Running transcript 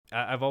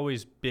I've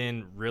always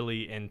been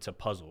really into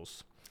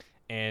puzzles,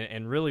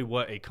 and really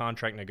what a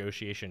contract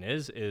negotiation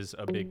is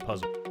a big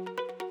puzzle.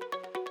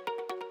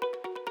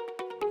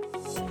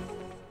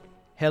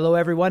 Hello,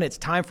 everyone. It's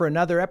time for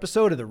another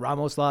episode of the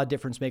Ramos Law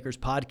Difference Makers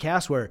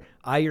podcast, where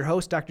I, your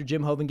host, Dr.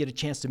 Jim Hoven, get a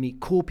chance to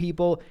meet cool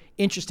people,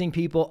 interesting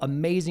people,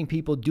 amazing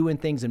people doing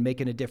things and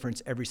making a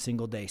difference every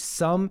single day.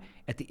 Some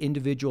at the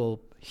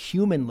individual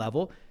human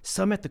level,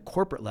 some at the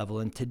corporate level.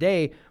 And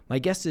today, my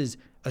guest is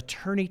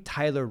attorney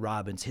Tyler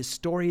Robbins. His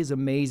story is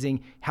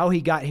amazing. How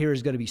he got here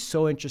is going to be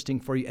so interesting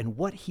for you. And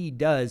what he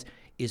does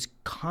is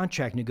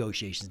contract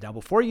negotiations. Now,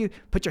 before you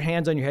put your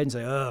hands on your head and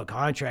say, oh,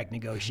 contract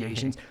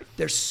negotiations,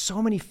 there's so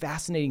many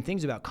fascinating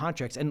things about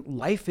contracts, and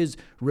life is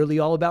really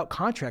all about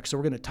contracts. So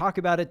we're going to talk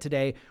about it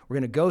today. We're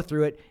going to go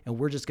through it, and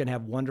we're just going to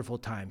have wonderful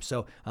time.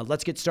 So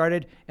let's get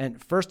started.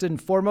 And first and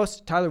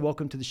foremost, Tyler,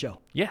 welcome to the show.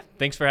 Yeah,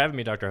 thanks for having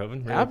me, Dr.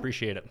 Hoven. Really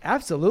appreciate it.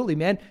 Absolutely,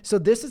 man. So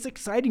this is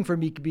exciting for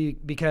me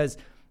because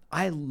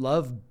I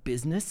love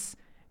business,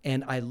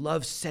 and I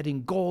love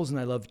setting goals, and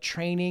I love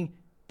training.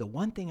 The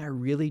one thing I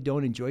really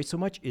don't enjoy so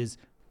much is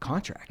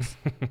contracts,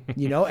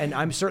 and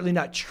I'm certainly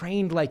not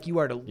trained like you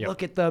are to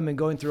look at them and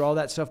going through all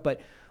that stuff. But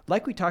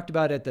like we talked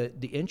about at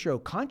the intro,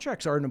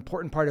 contracts are an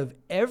important part of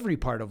every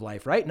part of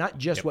life, right? Not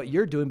just what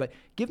you're doing, but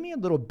give me a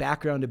little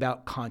background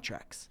about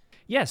contracts.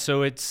 Yeah,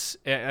 so it's,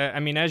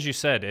 as you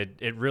said,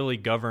 it really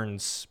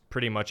governs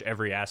pretty much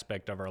every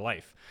aspect of our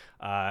life.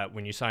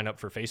 When you sign up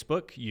for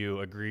Facebook,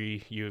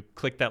 you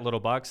click that little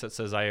box that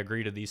says, I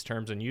agree to these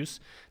terms and use.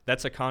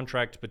 That's a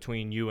contract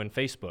between you and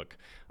Facebook.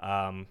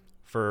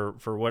 For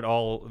what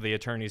all the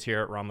attorneys here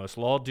at Ramos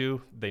Law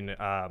do,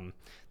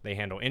 they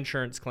handle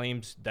insurance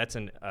claims. That's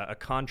a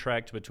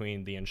contract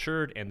between the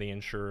insured and the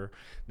insurer,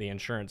 the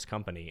insurance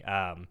company.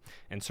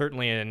 And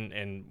certainly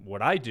in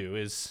what I do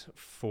is,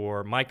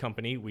 for my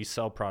company, we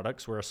sell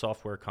products. We're a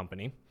software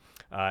company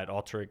at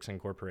Alteryx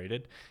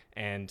Incorporated,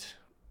 and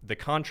the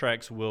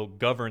contracts will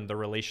govern the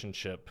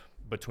relationship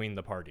between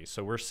the parties.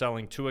 So we're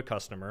selling to a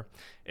customer.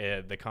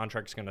 The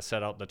contract's going to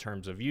set out the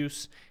terms of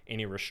use,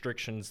 any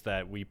restrictions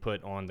that we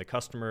put on the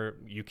customer.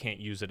 You can't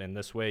use it in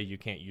this way. You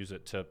can't use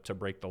it to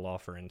break the law,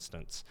 for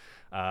instance.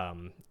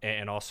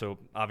 And also,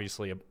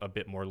 obviously, a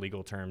bit more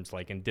legal terms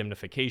like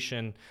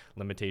indemnification,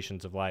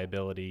 limitations of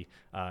liability,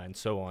 and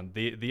so on.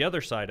 The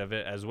other side of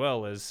it, as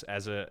well as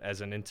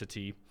an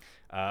entity,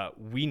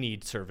 we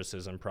need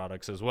services and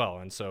products as well.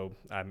 And so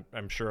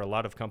I'm sure a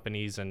lot of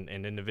companies and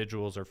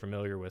individuals are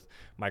familiar with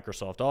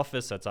Microsoft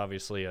Office. That's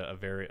obviously a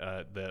very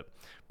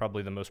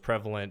probably the most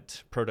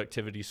prevalent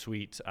productivity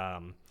suite.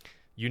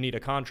 You need a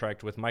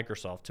contract with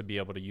Microsoft to be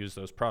able to use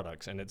those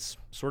products. And it's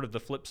sort of the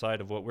flip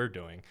side of what we're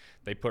doing.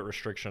 They put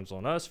restrictions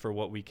on us for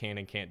what we can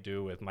and can't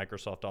do with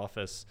Microsoft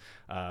Office.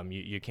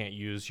 You can't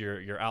use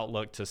your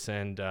Outlook to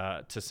send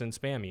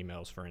spam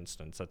emails, for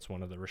instance. That's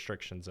one of the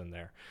restrictions in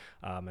there.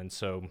 And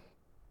so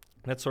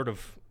that's sort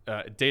of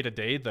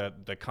day-to-day,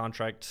 the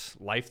contract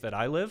life that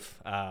I live.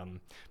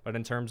 But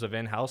in terms of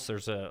in-house,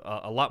 there's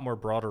a lot more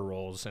broader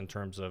roles in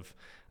terms of,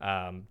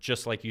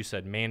 just like you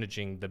said,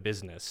 managing the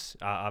business.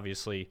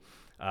 Obviously,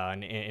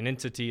 an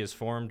entity is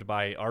formed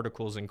by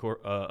articles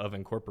of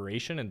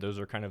incorporation, and those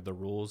are kind of the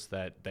rules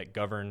that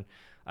govern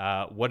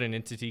what an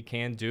entity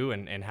can do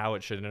and how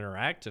it should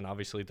interact. And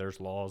obviously, there's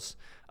laws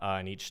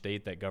in each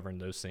state that govern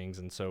those things.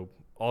 And so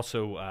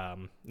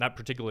also, not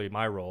particularly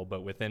my role,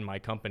 but within my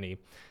company,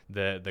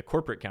 the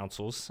corporate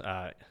counsels,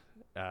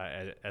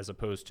 as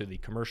opposed to the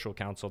commercial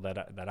counsel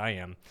that I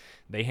am,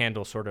 they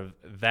handle sort of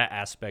that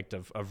aspect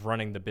of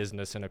running the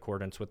business in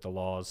accordance with the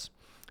laws.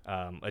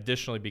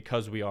 Additionally,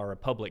 because we are a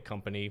public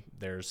company,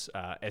 there's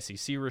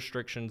SEC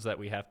restrictions that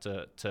we have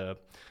to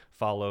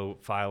follow,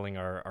 filing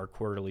our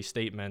quarterly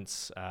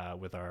statements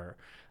with our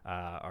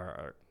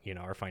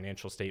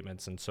financial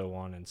statements and so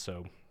on. And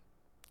so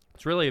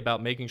it's really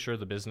about making sure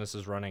the business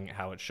is running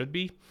how it should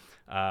be,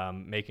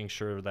 making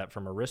sure that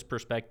from a risk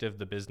perspective,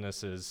 the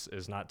business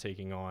is not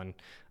taking on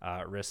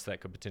risks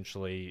that could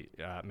potentially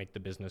make the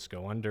business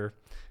go under,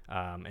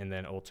 and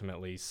then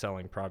ultimately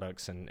selling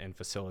products and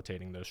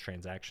facilitating those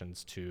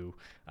transactions to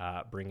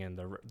bring in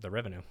the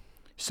revenue.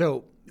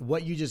 So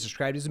what you just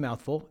described is a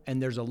mouthful,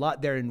 and there's a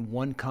lot there in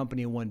one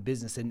company and one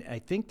business. And I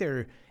think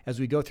as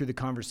we go through the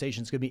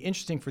conversation, it's going to be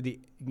interesting for the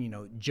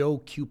Joe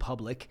Q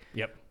public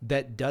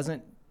that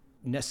doesn't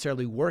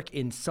necessarily work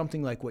in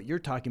something like what you're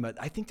talking about.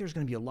 I think there's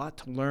going to be a lot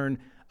to learn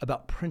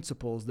about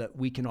principles that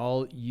we can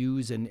all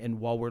use, and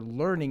while we're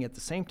learning at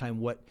the same time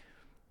what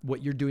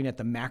you're doing at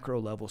the macro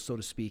level, so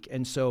to speak.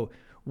 And so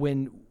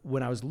when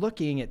I was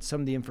looking at some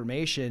of the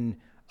information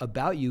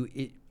about you,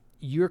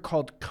 you're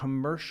called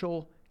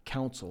commercial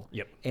counsel.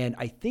 And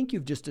I think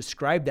you've just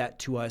described that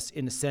to us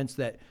in the sense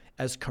that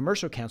as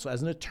commercial counsel,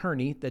 as an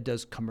attorney that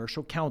does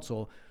commercial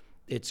counsel,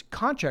 it's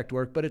contract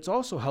work, but it's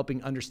also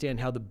helping understand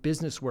how the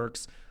business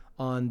works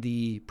on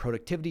the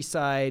productivity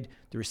side,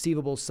 the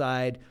receivable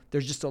side.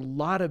 There's just a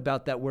lot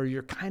about that where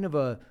you're kind of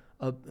a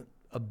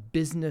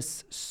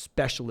business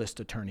specialist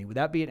attorney. Would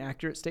that be an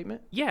accurate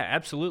statement? Yeah,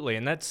 absolutely.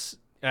 And that's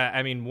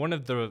I mean, one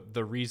of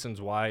the reasons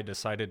why I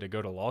decided to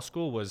go to law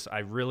school was I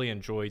really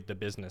enjoyed the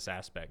business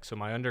aspect. So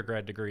my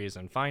undergrad degree is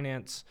in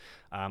finance.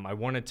 I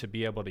wanted to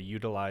be able to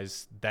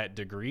utilize that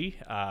degree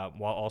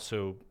while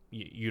also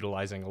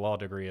utilizing a law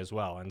degree as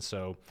well. And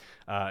so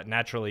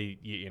naturally,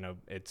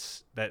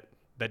 it's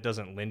that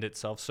doesn't lend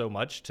itself so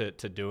much to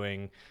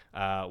doing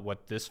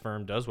what this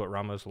firm does, what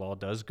Ramos Law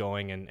does,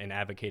 going and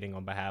advocating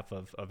on behalf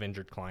of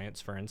injured clients,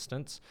 for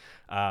instance.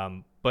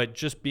 But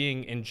just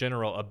being in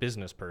general a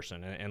business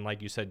person. And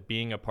like you said,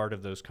 being a part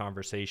of those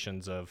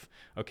conversations of,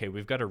 okay,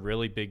 we've got a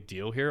really big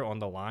deal here on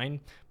the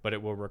line, but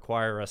it will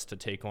require us to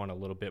take on a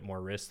little bit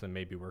more risk than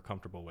maybe we're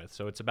comfortable with.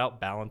 So it's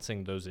about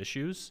balancing those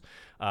issues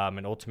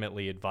and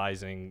ultimately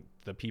advising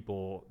the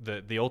people,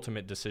 the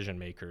ultimate decision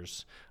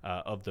makers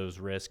of those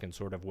risks and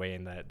sort of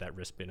weighing that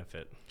risk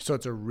benefit. So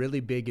it's a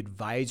really big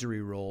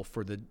advisory role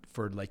for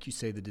like you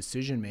say, the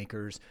decision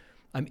makers.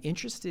 I'm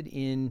interested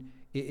in,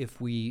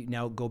 if we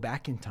now go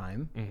back in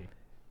time,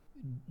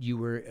 you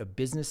were a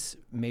business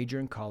major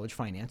in college,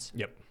 finance.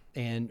 Yep.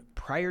 And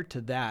prior to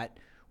that,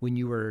 when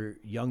you were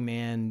a young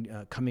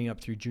man coming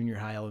up through junior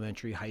high,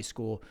 elementary, high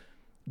school,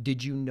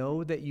 did you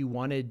know that you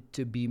wanted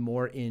to be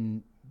more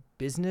in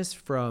business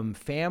from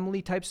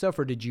family type stuff,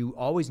 or did you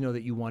always know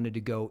that you wanted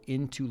to go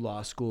into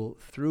law school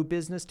through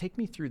business? Take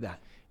me through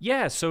that.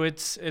 Yeah, so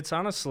it's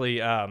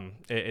honestly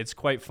it's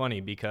quite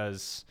funny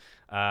because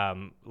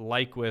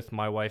like with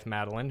my wife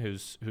Madeline,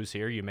 who's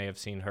here, you may have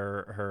seen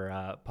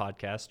her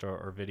podcast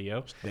or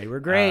video. They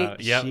were great.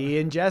 Yep. She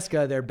and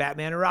Jessica, they're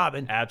Batman and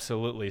Robin.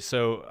 Absolutely.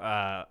 So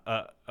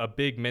a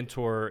big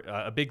mentor,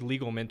 a big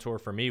legal mentor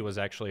for me was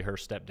actually her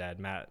stepdad,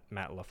 Matt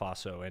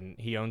LaFaso, and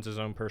he owns his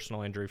own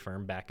personal injury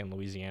firm back in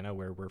Louisiana,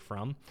 where we're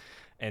from.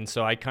 And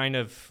so I kind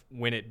of,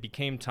 when it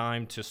became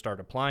time to start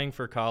applying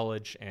for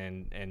college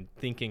and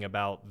thinking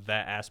about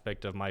that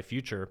aspect of my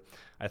future,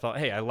 I thought,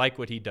 hey, I like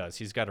what he does.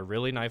 He's got a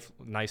really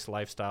nice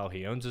lifestyle.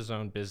 He owns his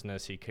own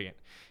business. He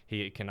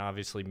can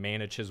obviously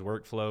manage his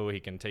workflow. He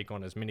can take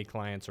on as many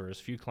clients or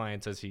as few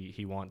clients as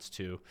he wants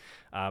to.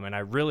 And I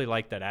really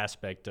like that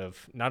aspect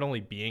of not only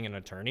being an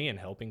attorney and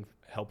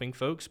helping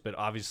folks, but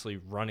obviously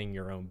running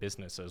your own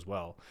business as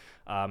well.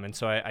 And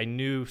so I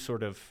knew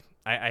sort of,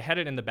 I had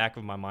it in the back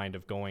of my mind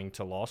of going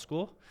to law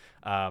school,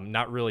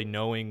 not really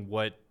knowing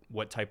what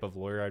type of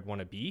lawyer I'd want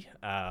to be,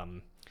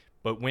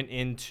 but went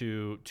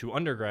into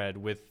undergrad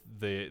with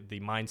the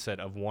mindset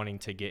of wanting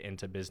to get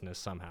into business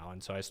somehow.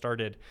 And so I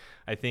started,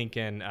 I think,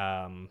 in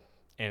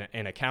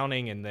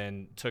accounting, and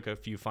then took a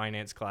few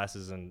finance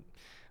classes, and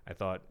I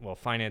thought, well,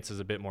 finance is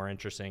a bit more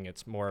interesting.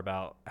 It's more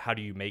about how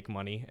do you make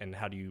money and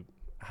how do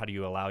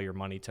you allow your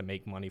money to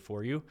make money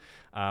for you,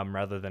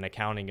 rather than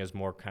accounting is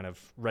more kind of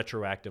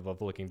retroactive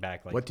of looking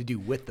back, like what to do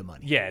with the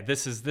money. Yeah,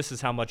 this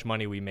is how much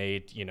money we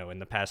made, in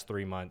the past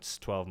 3 months,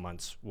 12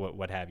 months,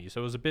 what have you.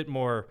 So it was a bit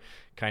more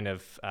kind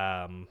of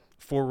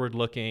forward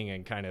looking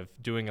and kind of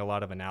doing a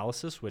lot of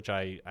analysis, which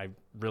I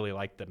really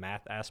like the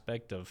math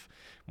aspect of,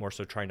 more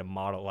so trying to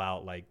model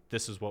out, like,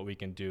 this is what we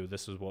can do,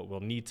 this is what we'll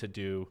need to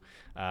do,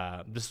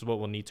 this is what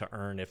we'll need to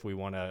earn if we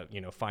want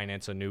to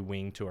finance a new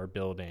wing to our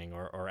building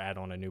or add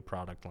on a new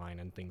product line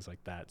and things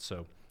like that.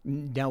 So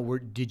now,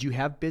 did you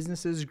have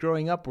businesses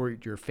growing up? Were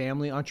your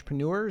family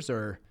entrepreneurs,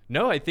 or?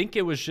 No, I think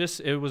it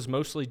was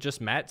mostly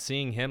just Matt,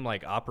 seeing him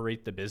like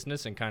operate the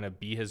business and kind of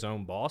be his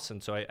own boss.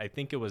 And so I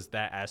think it was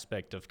that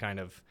aspect of kind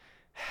of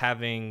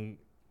having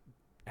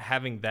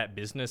that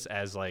business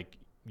as like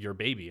your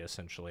baby,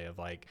 essentially, of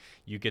like,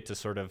 you get to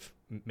sort of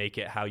make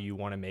it how you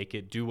want to make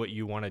it, do what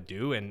you want to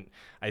do. And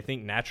I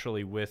think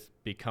naturally with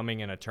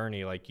becoming an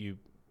attorney, like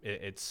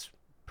it's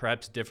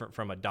perhaps different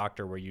from a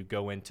doctor where you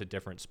go into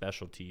different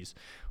specialties.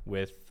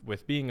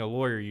 With being a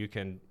lawyer, you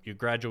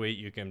graduate,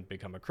 you can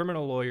become a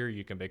criminal lawyer,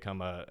 you can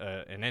become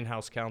an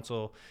in-house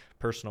counsel,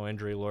 personal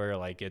injury lawyer.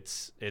 Like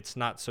it's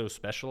not so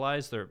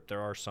specialized. There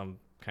are some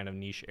kind of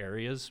niche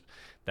areas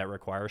that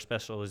require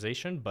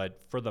specialization, but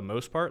for the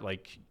most part,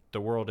 like, the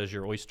world is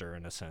your oyster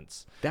in a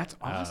sense. That's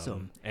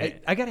awesome.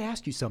 I got to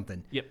ask you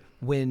something. Yep.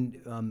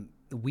 When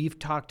we've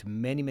talked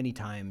many, many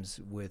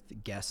times with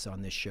guests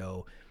on this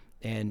show,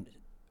 and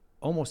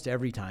almost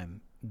every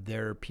time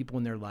there are people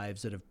in their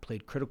lives that have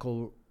played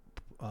critical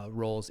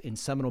roles in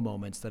seminal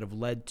moments that have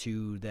led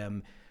to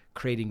them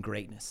creating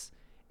greatness.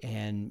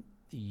 And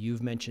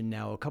you've mentioned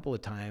now a couple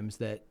of times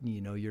that,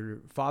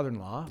 your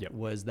father-in-law Yep.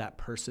 was that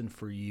person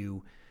for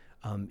you.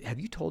 Have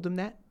you told him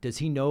that? Does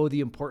he know the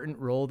important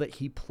role that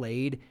he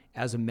played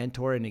as a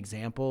mentor and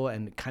example,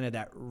 and kind of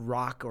that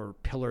rock or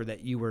pillar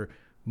that you were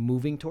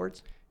moving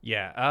towards?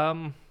 Yeah.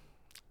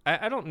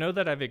 I don't know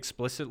that I've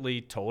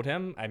explicitly told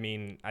him. I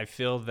mean, I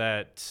feel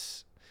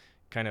that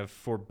kind of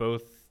for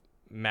both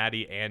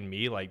Maddie and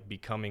me, like,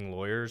 becoming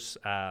lawyers,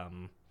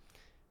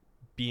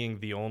 being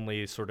the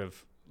only sort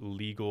of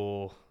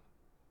legal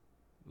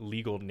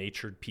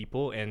natured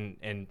people,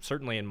 and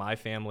certainly in my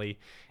family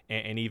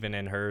and even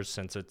in hers,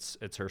 since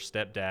it's her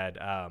stepdad,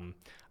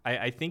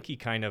 I think he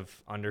kind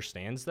of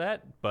understands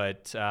that.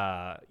 But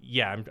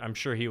yeah, I'm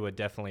sure he would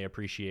definitely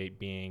appreciate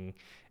being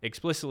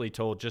explicitly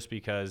told, just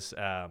because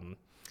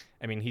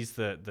I mean, he's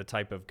the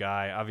type of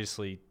guy,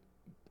 obviously,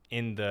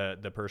 in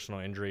the personal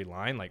injury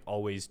line, like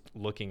always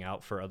looking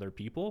out for other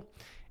people.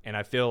 And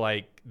I feel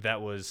like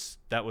that was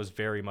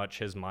very much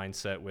his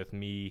mindset with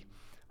me,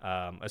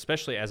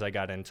 especially as I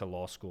got into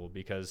law school,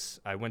 because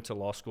I went to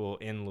law school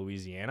in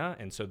Louisiana,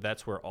 and so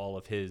that's where all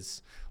of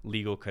his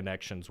legal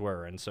connections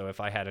were. And so if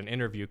I had an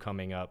interview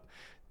coming up,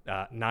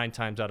 9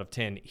 times out of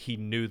 10, he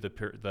knew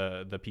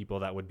the people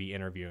that would be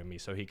interviewing me,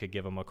 so he could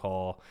give them a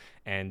call,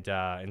 and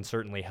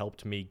certainly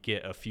helped me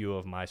get a few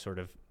of my sort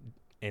of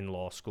in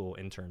law school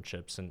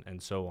internships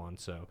and so on.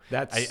 So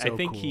I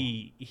think cool.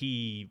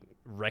 he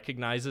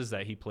recognizes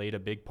that he played a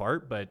big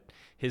part, but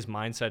his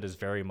mindset is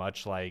very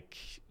much like,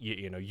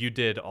 you know, you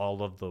did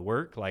all of the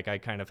work. Like, I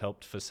kind of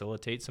helped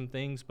facilitate some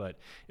things, but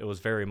it was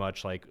very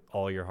much like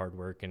all your hard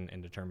work and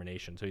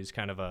determination. So he's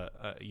kind of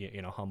a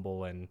you know,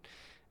 humble and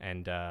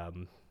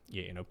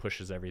you know,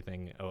 pushes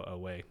everything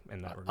away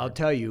in that regard. I'll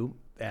tell you,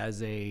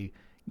 as a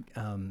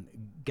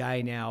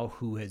guy now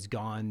who has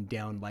gone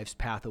down life's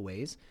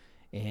pathways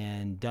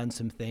and done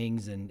some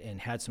things and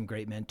had some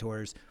great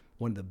mentors,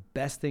 one of the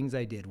best things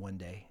I did one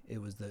day,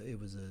 it was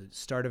the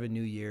start of a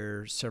new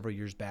year several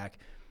years back,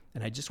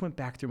 and I just went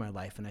back through my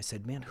life and I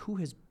said, man, who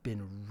has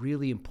been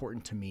really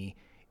important to me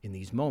in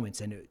these moments?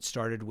 And it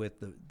started with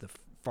the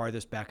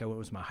farthest back I went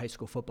was my high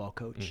school football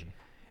coach. Mm-hmm.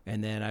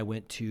 And then I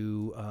went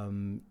to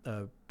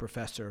a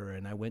professor,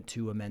 and I went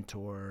to a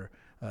mentor,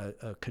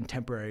 a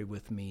contemporary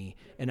with me.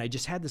 And I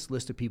just had this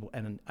list of people,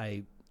 and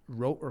I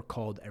wrote or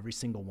called every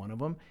single one of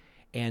them.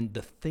 And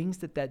the things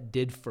that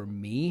did for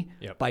me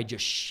by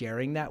just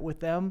sharing that with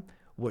them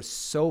was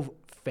so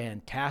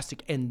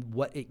fantastic. And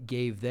what it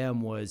gave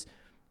them was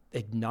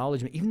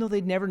acknowledgement, even though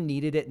they never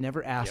needed it,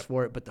 never asked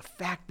for it. But the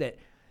fact that,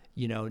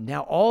 you know,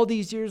 now all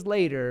these years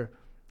later,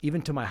 even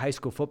to my high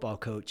school football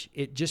coach,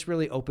 it just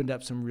really opened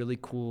up some really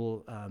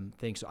cool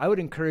things. So I would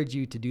encourage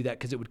you to do that,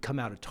 because it would come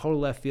out of total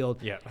left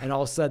field. Yeah. And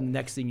all of a sudden,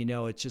 next thing you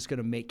know, it's just going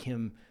to make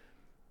him,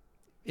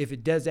 if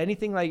it does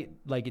anything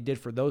like it did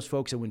for those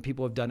folks, and when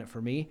people have done it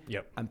for me,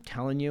 I'm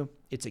telling you,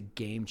 it's a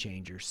game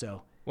changer.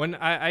 So when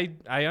I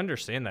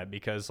understand that,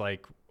 because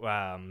like,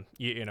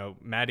 you know,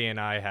 Maddie and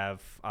I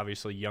have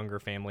obviously younger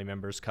family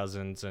members,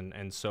 cousins,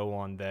 and so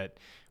on, that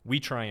we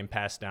try and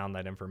pass down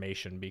that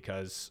information,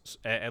 because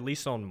at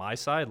least on my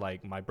side,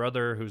 like my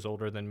brother, who's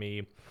older than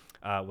me,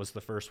 was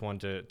the first one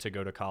to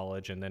go to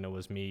college, and then it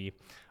was me.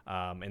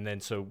 And then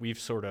so we've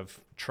sort of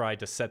tried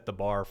to set the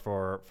bar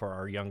for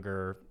our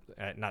younger,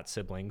 not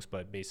siblings,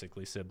 but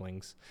basically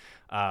siblings,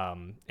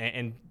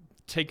 and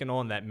taken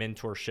on that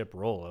mentorship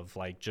role of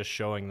like just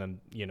showing them,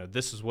 you know,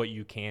 this is what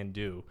you can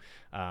do.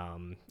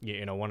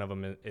 You know, one of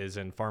them is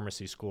in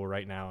pharmacy school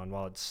right now, and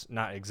while it's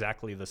not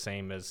exactly the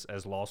same as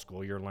law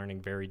school, you're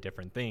learning very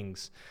different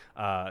things.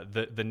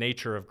 The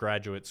nature of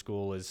graduate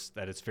school is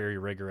that it's very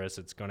rigorous.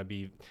 It's going to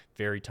be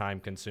very time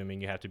consuming.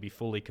 You have to be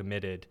fully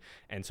committed.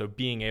 And so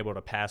being able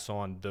to pass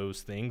on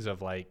those things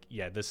of like,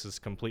 yeah, this is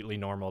completely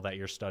normal that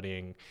you're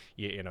studying,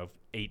 you know,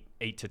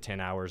 8 to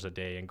 10 hours a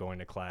day and going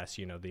to class,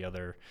 you know, the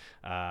other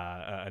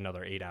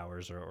another 8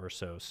 hours or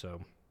so.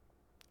 So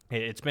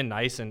it's been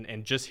nice,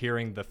 and just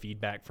hearing the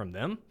feedback from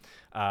them,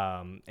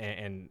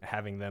 and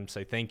having them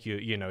say thank you,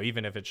 you know,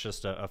 even if it's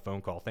just a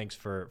phone call, thanks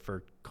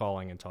for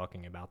calling and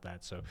talking about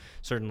that. So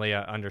certainly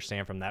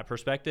understand from that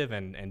perspective,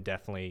 and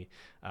definitely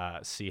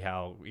see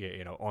how,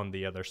 you know, on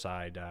the other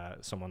side,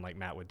 someone like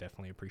Matt would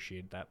definitely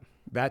appreciate that.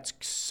 That's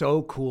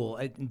so cool.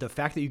 The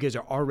fact that you guys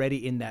are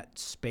already in that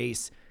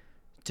space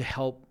to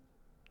help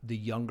the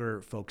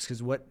younger folks,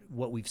 because what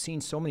we've seen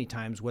so many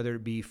times, whether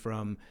it be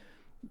from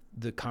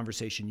the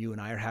conversation you and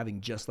I are having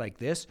just like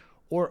this,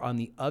 or on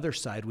the other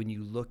side, when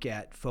you look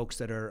at folks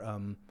that are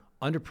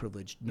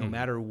underprivileged, no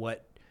matter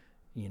what,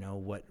 you know,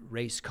 what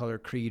race, color,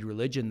 creed,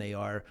 religion they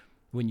are,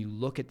 when you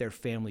look at their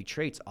family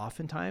traits,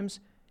 oftentimes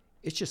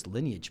it's just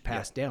lineage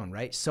passed down,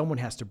 right? Someone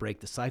has to break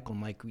the cycle.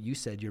 And like you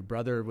said, your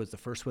brother was the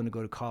first one to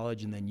go to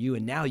college, and then you,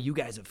 and now you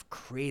guys have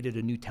created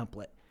a new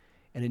template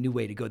and a new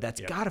way to go. That's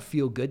got to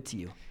feel good to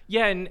you.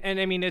 Yeah, and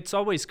I mean, it's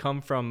always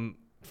come from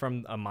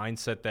a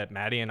mindset that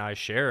Maddie and I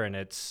share, and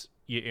it's,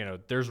 you know,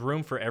 there's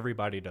room for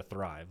everybody to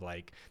thrive.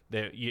 Like,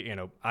 you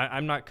know,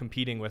 I'm not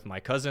competing with my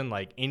cousin.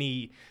 Like,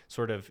 any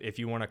sort of, if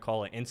you want to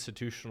call it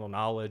institutional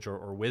knowledge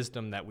or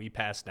wisdom that we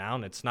pass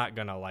down, it's not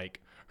going to like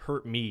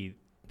hurt me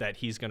that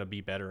he's going to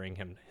be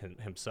bettering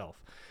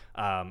himself.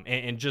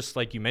 And just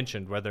like you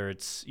mentioned, whether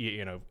it's,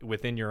 you know,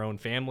 within your own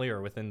family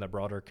or within the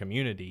broader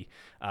community,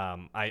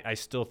 I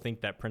still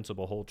think that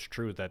principle holds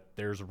true, that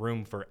there's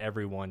room for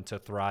everyone to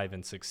thrive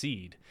and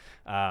succeed.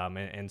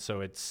 And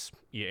so it's,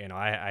 you know,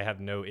 I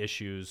have no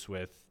issues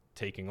with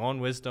taking on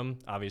wisdom.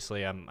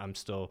 Obviously, I'm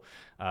still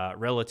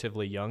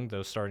relatively young,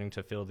 though starting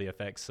to feel the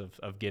effects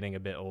of getting a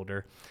bit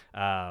older.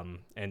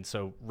 And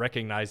so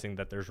recognizing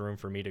that there's room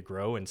for me to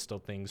grow and still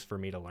things for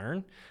me to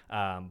learn,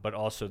 but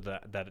also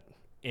that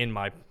in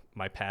my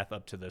path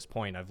up to this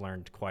point, I've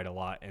learned quite a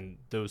lot, and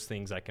those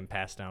things I can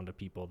pass down to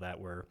people that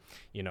were,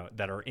 you know,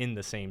 that are in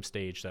the same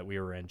stage that we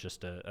were in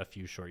just a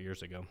few short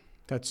years ago.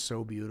 That's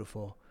so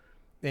beautiful.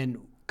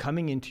 And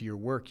coming into your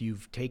work,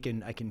 I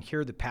can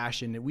hear the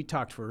passion. We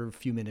talked for a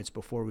few minutes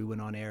before we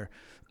went on air,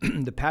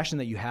 the passion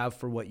that you have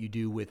for what you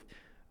do with,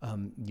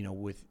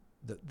 with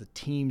the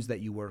teams that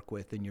you work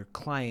with and your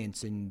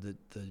clients and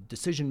the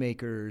decision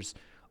makers.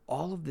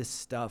 All of this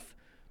stuff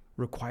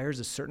requires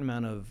a certain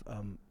amount of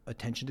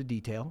attention to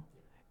detail,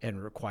 and it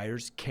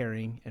requires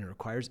caring, and it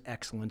requires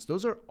excellence.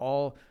 Those are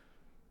all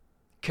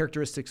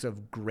characteristics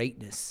of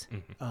greatness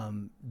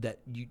that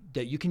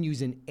you can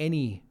use in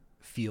any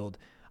field.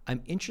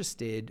 I'm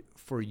interested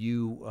for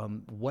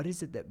you, what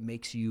is it that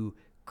makes you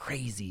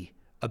crazy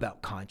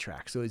about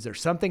contracts? So is there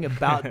something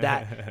about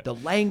that, the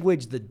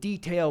language, the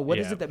detail, what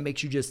is it that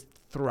makes you just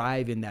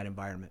thrive in that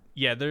environment?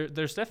 Yeah,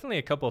 there's definitely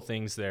a couple of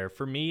things there.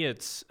 For me,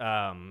 it's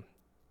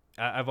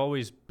I've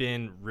always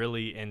been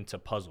really into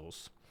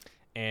puzzles.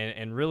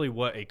 And really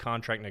what a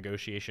contract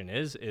negotiation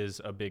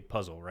is a big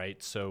puzzle,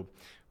 right? So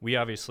we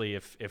obviously,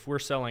 if we're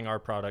selling our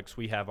products,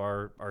 we have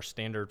our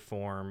standard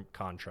form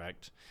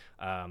contract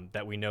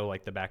that we know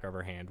like the back of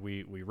our hand.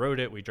 We wrote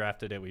it, we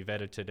drafted it, we've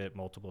edited it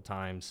multiple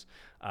times,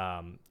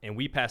 and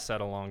we pass that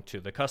along to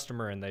the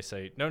customer, and they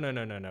say,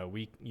 no,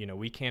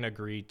 we can't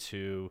agree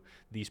to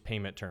these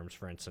payment terms,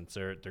 for instance.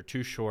 They're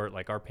too short,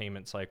 like our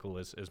payment cycle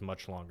is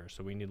much longer,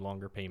 so we need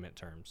longer payment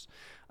terms.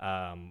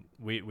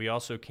 We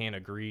also can't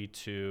agree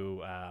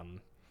to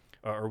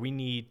or we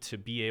need to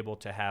be able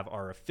to have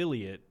our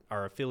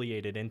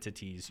affiliated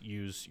entities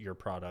use your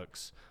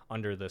products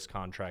under this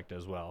contract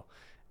as well.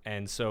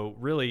 And so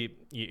really,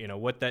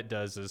 what that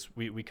does is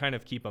we kind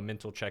of keep a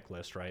mental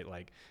checklist, right?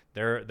 Like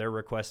they're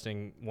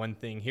requesting one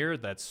thing here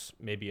that's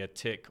maybe a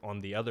tick on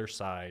the other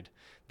side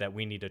that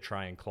we need to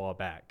try and claw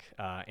back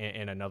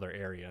in another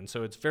area. And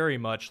so it's very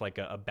much like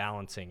a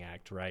balancing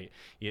act, right?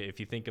 If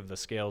you think of the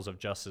scales of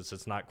justice,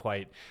 it's not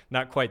quite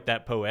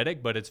that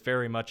poetic, but it's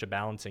very much a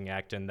balancing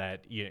act in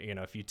that,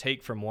 if you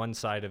take from one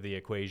side of the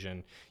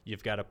equation,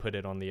 you've got to put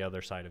it on the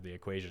other side of the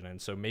equation.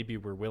 And so maybe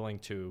we're willing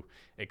to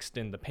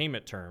extend the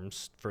payment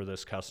terms for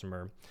this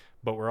customer,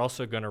 but we're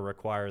also going to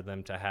require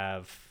them to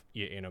have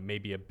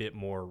maybe a bit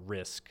more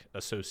risk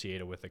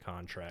associated with the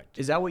contract.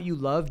 Is that what you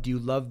love? Do you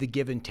love the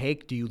give and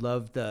take? Do you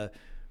love the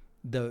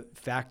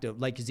fact of,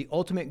 like, is the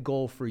ultimate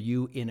goal for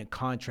you in a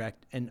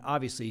contract, and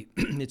obviously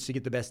it's to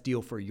get the best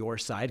deal for your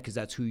side because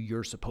that's who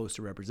you're supposed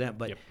to represent,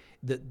 but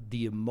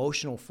the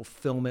emotional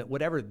fulfillment,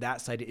 whatever that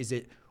side, is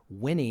it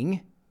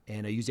winning,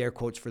 and I use air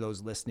quotes for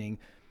those listening,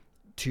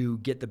 to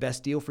get the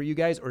best deal for you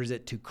guys, or is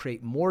it to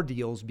create more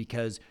deals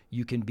because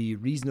you can be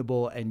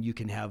reasonable and you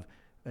can have,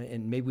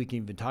 and maybe we can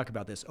even talk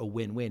about this, a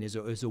win-win? Is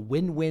a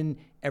win-win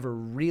ever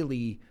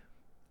really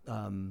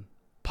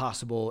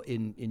possible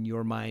in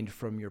your mind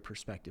from your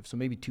perspective? So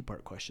maybe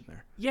two-part question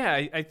there. Yeah,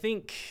 I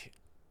think,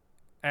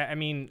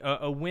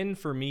 a win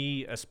for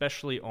me,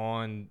 especially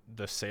on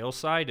the sales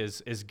side,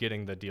 is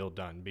getting the deal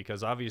done,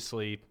 because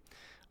obviously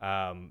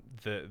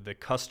the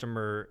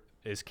customer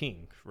is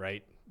king,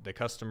 right? The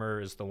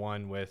customer is the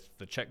one with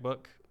the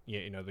checkbook,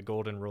 the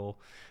golden rule.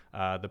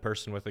 The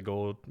person with the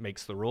gold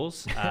makes the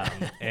rules.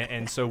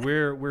 And so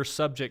we're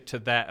subject to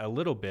that a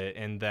little bit,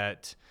 in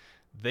that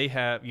they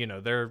have,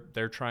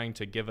 they're trying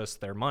to give us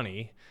their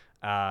money.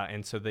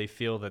 And so they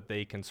feel that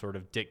they can sort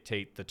of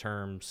dictate the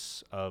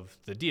terms of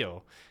the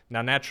deal.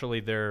 Now, naturally,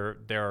 there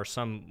are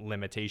some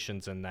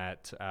limitations in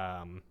that,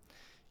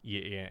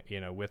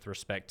 with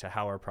respect to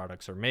how our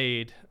products are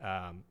made.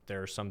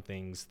 There are some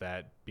things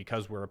that,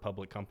 because we're a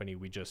public company,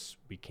 we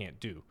can't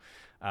do.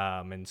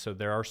 And so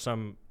there are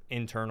some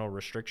internal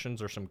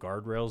restrictions or some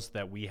guardrails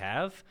that we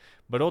have.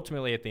 But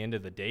ultimately, at the end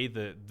of the day,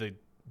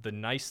 the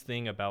nice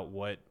thing about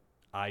what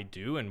I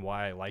do and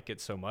why I like it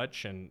so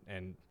much,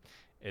 and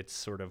it's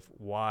sort of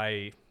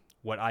why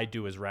what I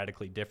do is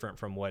radically different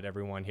from what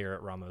everyone here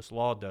at Ramos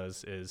Law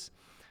does, is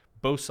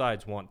both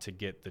sides want to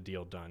get the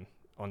deal done.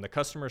 On the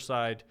customer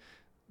side,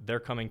 they're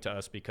coming to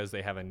us because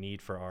they have a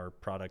need for our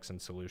products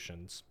and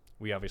solutions.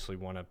 We obviously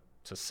want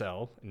to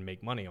sell and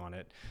make money on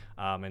it.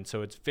 And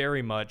so it's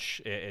very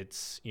much,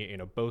 it's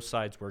both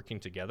sides working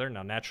together.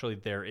 Now, naturally,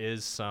 there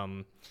is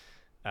some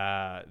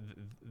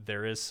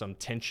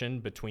tension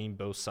between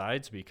both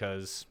sides,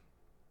 because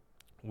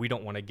we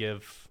don't want to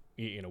give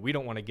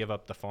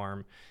up the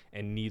farm,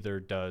 and neither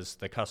does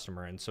the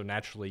customer. And so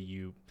naturally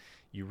you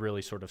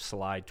really sort of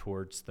slide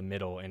towards the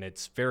middle, and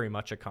it's very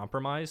much a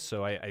compromise.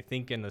 So I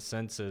think in the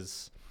sense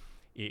is,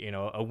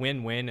 a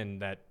win-win, in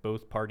that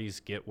both parties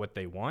get what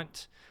they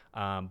want,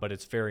 but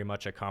it's very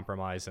much a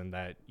compromise in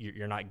that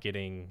you're not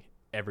getting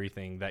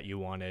everything that you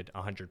wanted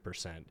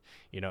 100%.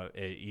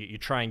 You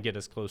try and get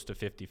as close to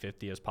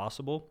 50-50 as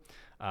possible.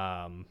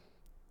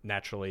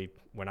 Naturally,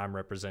 when I'm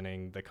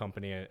representing the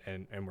company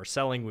and we're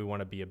selling, we want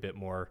to be a bit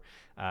more,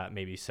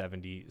 maybe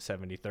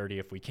 70-30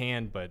 if we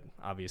can, but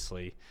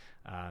obviously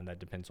that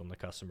depends on the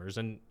customers.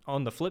 And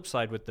on the flip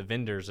side, with the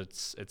vendors,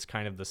 it's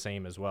kind of the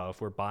same as well.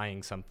 If we're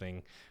buying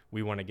something,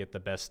 we want to get the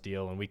best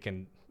deal, and we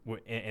can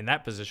in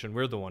that position,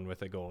 we're the one with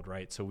the gold,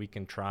 right? So we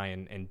can try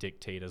and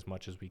dictate as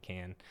much as we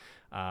can,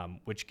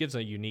 which gives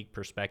a unique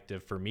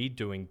perspective for me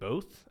doing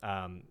both.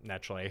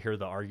 Naturally, I hear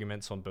the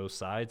arguments on both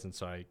sides, and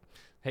so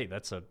hey,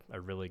 that's a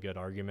really good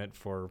argument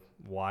for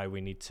why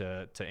we need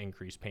to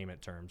increase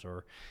payment terms,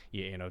 or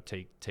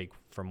take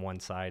from one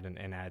side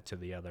and add to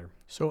the other.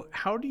 So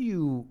how do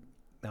you,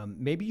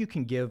 maybe you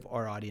can give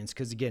our audience,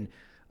 because again,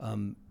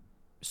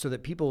 so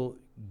that people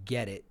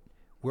get it,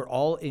 we're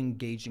all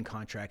engaged in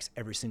contracts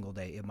every single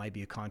day. It might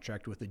be a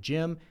contract with a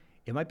gym.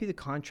 It might be the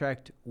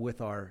contract with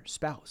our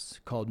spouse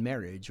called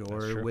marriage,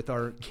 or with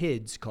our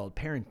kids called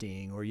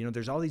parenting, or,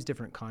 there's all these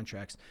different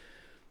contracts.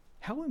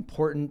 How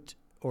important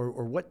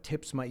or what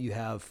tips might you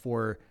have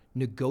for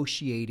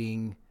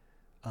negotiating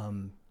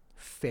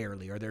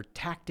fairly? Are there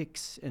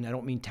tactics, and I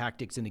don't mean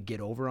tactics in a get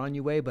over on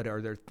you way, but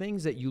are there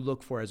things that you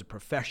look for as a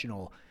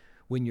professional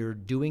when you're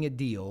doing a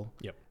deal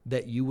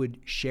that you would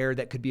share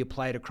that could be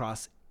applied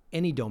across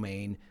any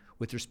domain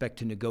with respect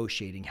to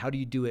negotiating? How do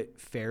you do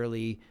it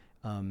fairly,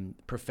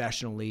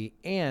 professionally,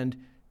 and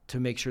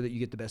to make sure that you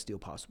get the best deal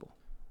possible?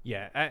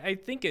 Yeah, I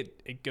think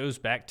it goes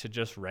back to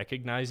just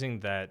recognizing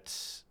that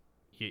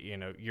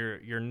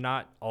you're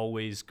not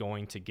always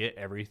going to get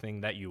everything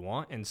that you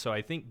want. And so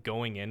I think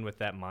going in with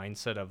that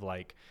mindset of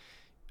like,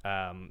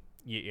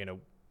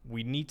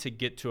 we need to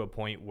get to a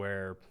point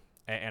where,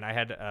 and I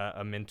had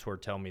a mentor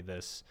tell me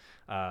this,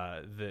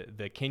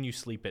 the can you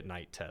sleep at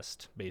night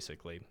test,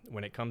 basically,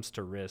 when it comes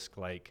to risk.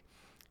 Like,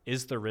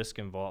 is the risk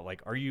involved?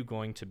 Like, are you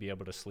going to be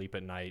able to sleep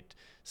at night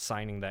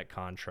signing that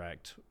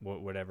contract,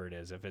 whatever it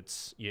is? If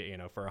it's,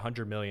 for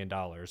 $100 million,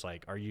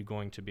 like, are you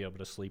going to be able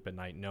to sleep at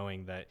night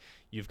knowing that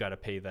you've got to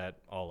pay that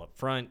all up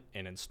front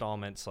in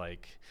installments?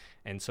 Like,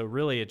 and so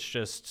really it's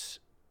just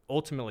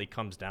ultimately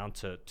comes down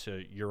to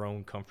your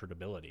own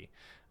comfortability.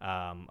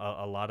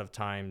 A lot of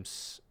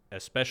times,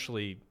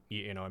 especially,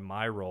 in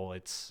my role,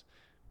 it's,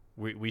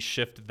 we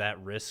shift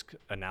that risk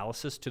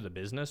analysis to the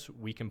business.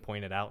 We can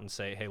point it out and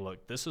say, hey,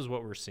 look, this is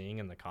what we're seeing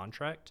in the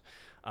contract.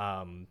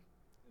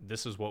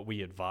 This is what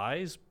we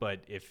advise.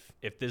 But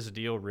if this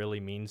deal really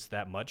means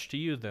that much to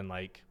you, then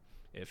like,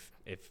 if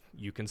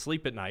you can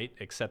sleep at night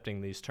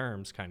accepting these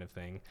terms, kind of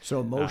thing.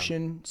 So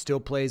emotion still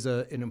plays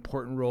an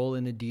important role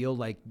in a deal,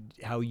 like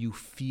how you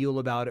feel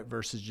about it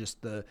versus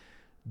just the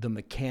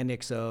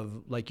mechanics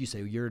of, like you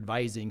say, you're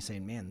advising,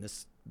 saying, man,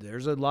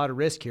 there's a lot of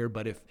risk here,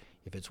 but if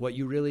it's what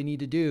you really need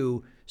to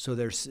do, so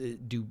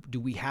do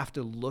we have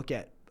to look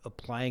at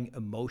applying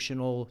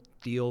emotional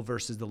deal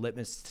versus the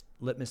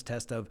litmus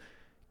test of,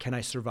 can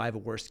I survive a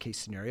worst case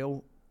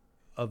scenario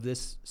of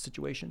this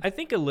situation? I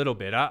think a little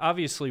bit.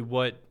 Obviously,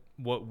 what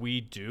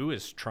we do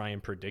is try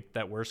and predict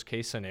that worst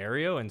case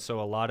scenario, and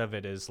so a lot of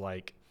it is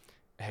like,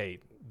 hey,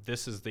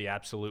 this is the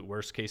absolute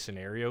worst case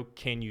scenario.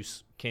 Can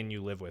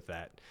you live with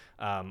that?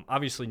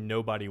 Obviously,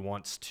 nobody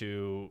wants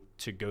to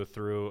go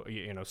through,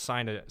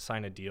 sign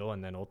a deal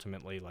and then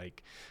ultimately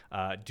like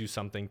do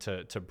something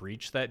to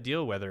breach that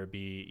deal, whether it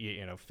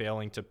be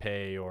failing to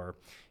pay, or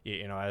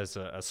as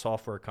a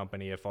software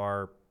company, if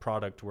our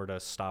product were to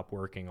stop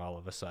working all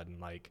of a sudden,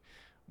 like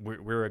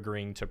we're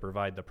agreeing to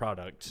provide the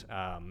product.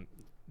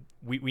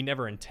 We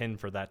never intend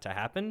for that to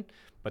happen,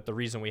 but the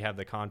reason we have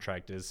the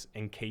contract is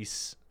in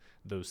case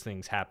those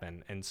things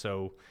happen. And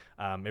so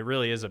it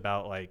really is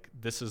about like,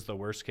 this is the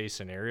worst case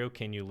scenario.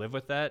 Can you live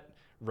with that?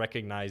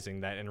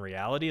 Recognizing that in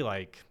reality,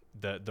 like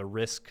the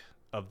risk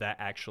of that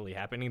actually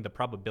happening, the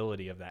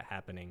probability of that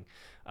happening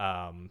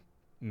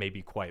may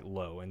be quite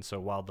low. And so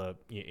while the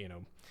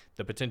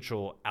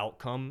potential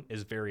outcome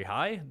is very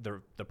high,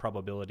 the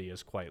probability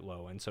is quite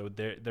low. And so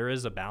there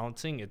is a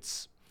balancing.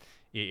 It's,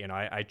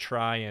 I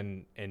try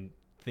and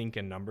think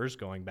in numbers,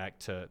 going back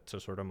to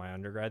sort of my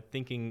undergrad,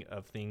 thinking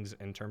of things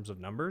in terms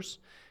of numbers.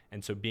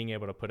 And so being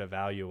able to put a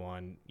value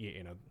on,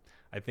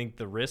 I think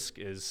the risk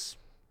is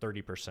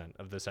 30%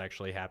 of this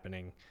actually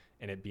happening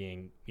and it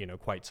being,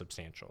 quite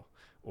substantial,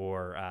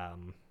 or,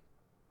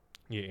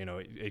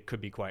 it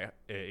could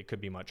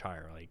be much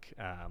higher. Like,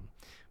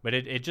 but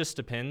it just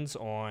depends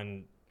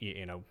on,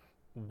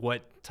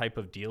 what type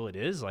of deal it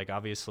is. Like,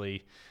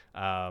 obviously,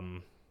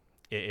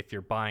 if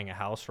you're buying a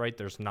house, right,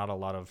 there's not a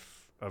lot of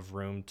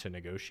room to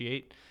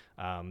negotiate.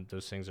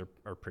 Those things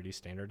are pretty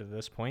standard at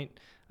this point.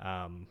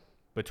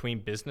 Between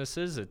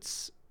businesses,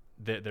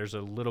 there's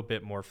a little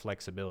bit more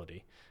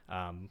flexibility,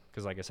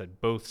 because like I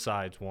said, both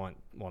sides want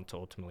to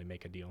ultimately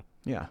make a deal.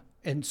 Yeah.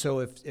 And so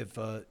if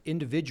an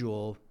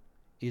individual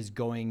is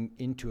going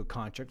into a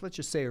contract, let's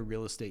just say a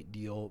real estate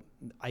deal,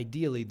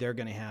 ideally they're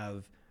going to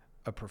have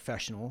a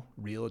professional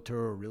realtor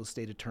or real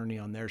estate attorney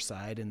on their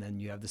side, and then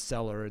you have the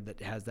seller that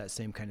has that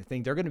same kind of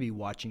thing. They're going to be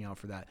watching out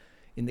for that.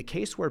 In the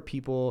case where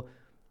people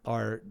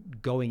are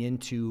going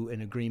into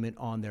an agreement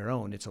on their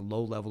own, it's a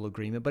low-level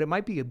agreement, but it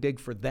might be a big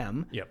for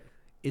them. Yep.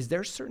 Is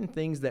there certain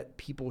things that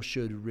people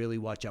should really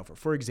watch out for?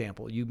 For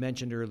example, you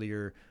mentioned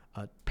earlier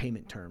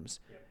payment terms,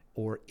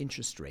 or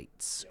interest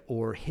rates,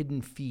 or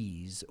hidden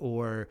fees,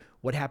 or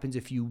what happens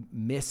if you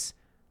miss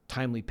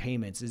timely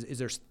payments? Is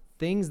there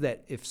things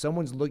that if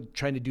someone's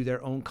trying to do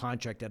their own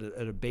contract at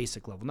a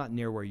basic level, not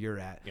near where you're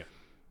at,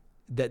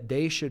 that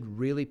they should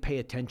really pay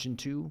attention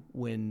to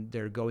when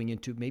they're going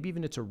into, maybe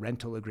even it's a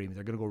rental agreement,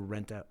 they're going to go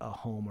rent a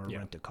home or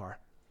rent a car?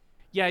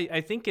 Yeah,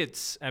 I think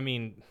it's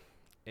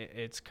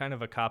kind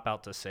of a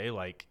cop-out to say,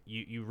 like,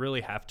 you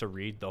really have to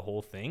read the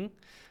whole thing.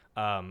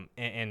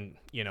 And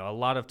you know, a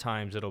lot of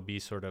times it'll be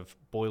sort of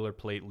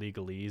boilerplate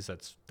legalese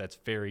that's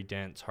very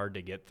dense, hard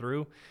to get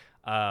through.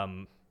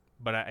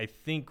 But I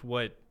think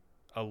what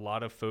a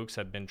lot of folks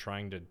have been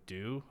trying to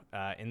do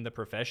in the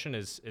profession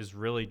is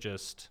really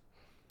just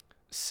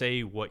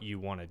say what you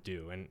want to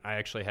do. And I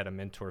actually had a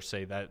mentor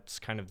say that's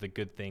kind of the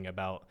good thing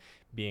about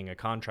being a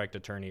contract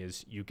attorney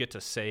is you get to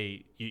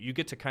say, you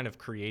get to kind of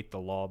create the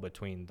law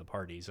between the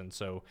parties. And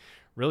so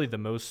really the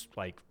most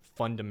like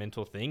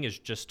fundamental thing is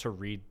just to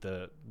read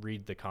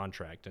the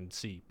contract and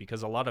see,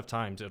 because a lot of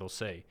times it'll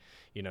say,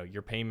 you know,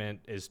 your payment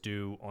is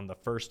due on the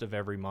 1st of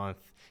every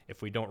month.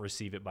 If we don't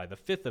receive it by the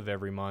 5th of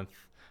every month,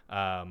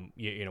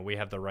 you know, we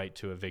have the right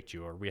to evict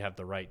you, or we have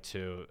the right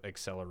to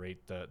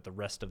accelerate the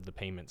rest of the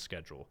payment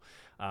schedule.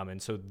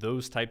 And so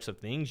those types of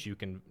things you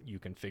can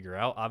figure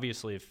out.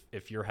 Obviously,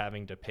 if you're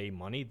having to pay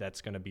money,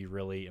 that's going to be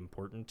really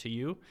important to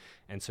you.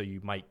 And so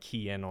you might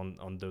key in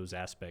on those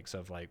aspects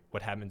of like,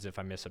 what happens if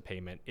I miss a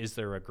payment? Is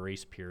there a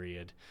grace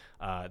period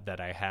that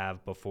I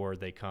have before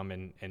they come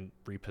and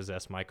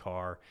repossess my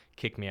car,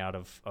 kick me out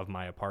of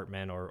my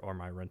apartment or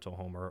my rental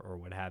home or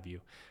what have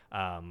you?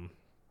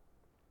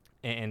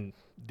 And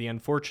the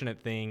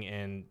unfortunate thing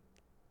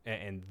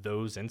in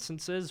those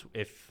instances,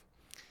 if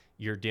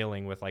you're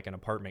dealing with like an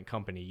apartment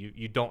company,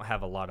 you don't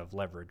have a lot of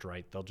leverage,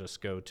 right? They'll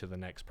just go to the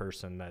next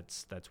person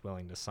that's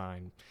willing to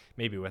sign,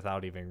 maybe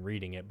without even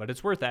reading it. But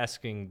it's worth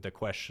asking the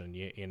question,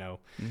 you know,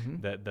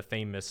 the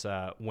famous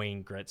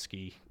Wayne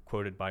Gretzky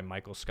quoted by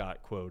Michael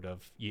Scott quote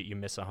of you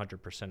miss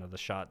 100% of the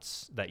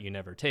shots that you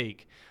never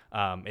take.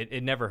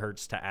 It never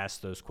hurts to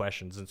ask those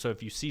questions. And so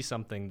if you see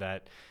something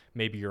that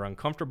maybe you're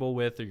uncomfortable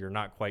with, or you're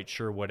not quite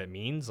sure what it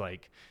means,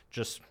 like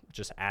just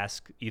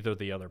ask either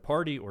the other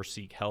party or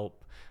seek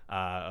help.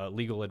 A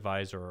legal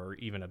advisor or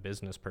even a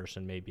business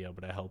person may be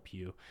able to help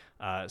you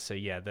say,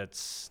 yeah,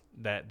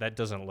 that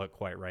doesn't look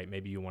quite right.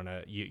 Maybe you want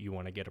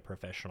to get a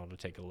professional to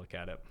take a look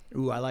at it.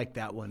 Ooh, I like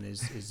that one.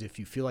 Is if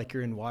you feel like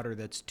you're in water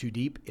that's too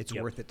deep, it's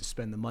worth it to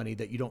spend the money so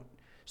that you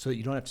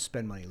don't have to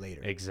spend money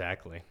later.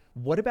 Exactly.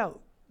 What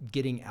about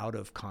getting out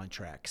of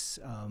contracts?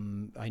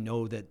 I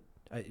know that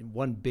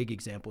one big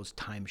example is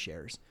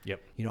timeshares.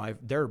 Yep. You know,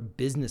 there are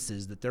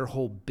businesses that their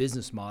whole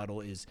business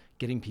model is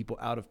getting people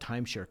out of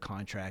timeshare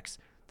contracts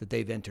that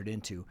they've entered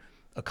into.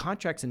 A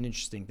contract's an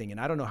interesting thing,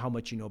 and I don't know how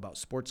much you know about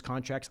sports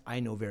contracts.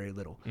 I know very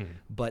little,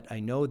 but I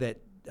know that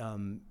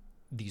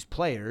these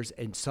players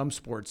in some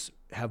sports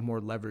have more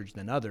leverage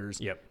than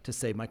others to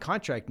say my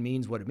contract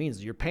means what it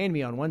means. You're paying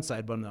me on one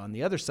side, but on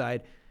the other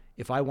side,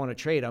 if I want to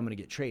trade, I'm going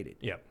to get traded.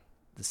 Yep.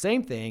 The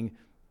same thing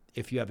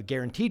if you have a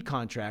guaranteed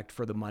contract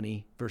for the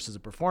money versus a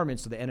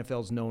performance. So the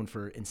NFL is known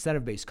for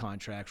incentive-based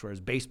contracts,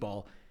 whereas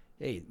baseball,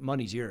 hey,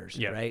 money's yours,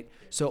 right?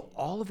 So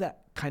all of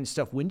that kind of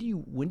stuff. When do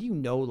you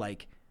know,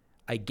 like,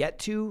 I get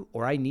to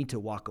or I need to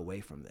walk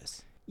away from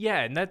this?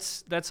 Yeah, and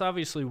that's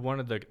obviously one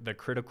of the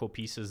critical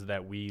pieces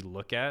that we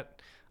look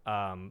at.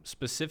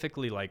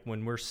 Specifically, like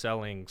when we're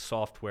selling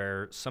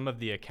software, some of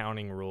the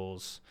accounting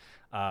rules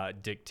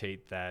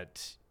dictate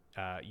that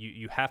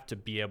you have to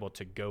be able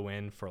to go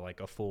in for like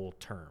a full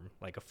term,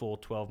 like a full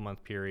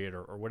 12-month period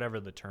or whatever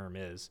the term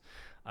is.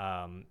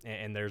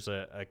 And there's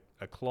a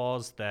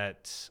clause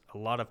that a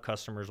lot of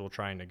customers will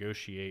try and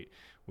negotiate.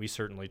 We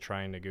certainly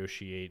try and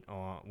negotiate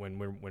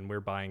when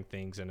we're buying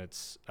things, and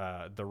it's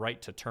the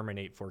right to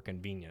terminate for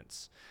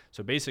convenience.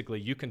 So basically,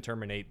 you can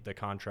terminate the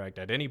contract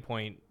at any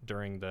point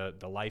during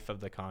the life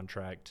of the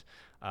contract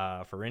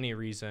for any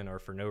reason or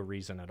for no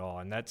reason at all,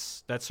 and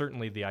that's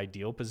certainly the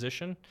ideal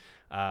position.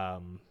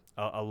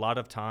 A lot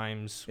of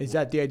times, is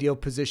that the ideal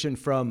position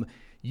from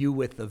you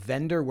with the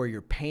vendor where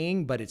you're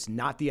paying, but it's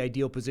not the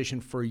ideal position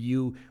for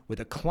you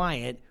with a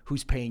client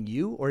who's paying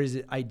you? Or is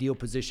it ideal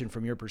position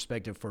from your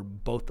perspective for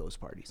both those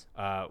parties?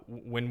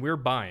 When we're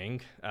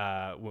buying,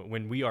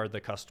 when we are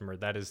the customer,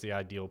 that is the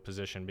ideal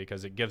position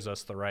because it gives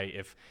us the right.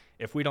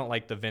 If we don't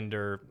like the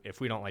vendor, if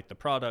we don't like the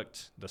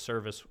product, the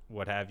service,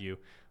 what have you,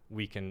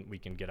 we can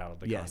get out of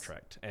the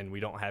contract, and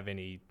we don't have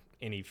any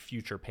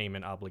future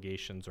payment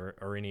obligations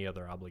or any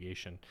other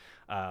obligation.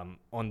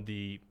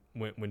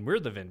 When we're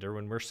the vendor,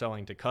 when we're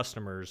selling to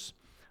customers,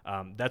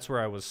 that's where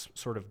I was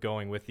sort of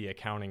going with the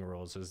accounting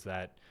rules, is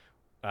that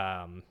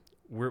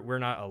we're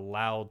not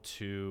allowed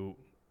to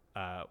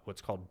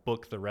what's called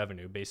book the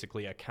revenue,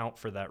 basically account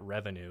for that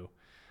revenue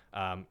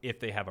if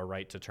they have a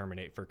right to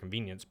terminate for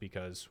convenience,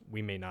 because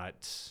we may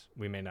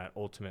not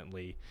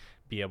ultimately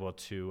be able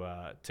to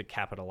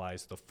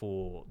capitalize the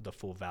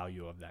full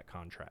value of that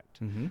contract.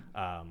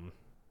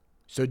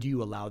 So do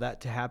you allow that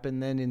to happen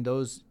then in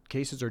those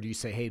cases, or do you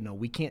say, hey, no,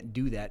 we can't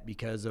do that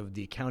because of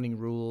the accounting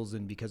rules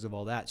and because of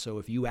all that? So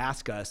if you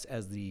ask us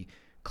as the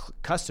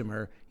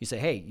customer, you say,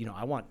 hey,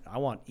 I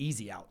want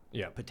easy out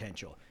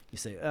potential. You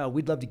say,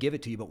 we'd love to give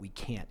it to you, but we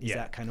can't. Is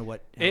that kind of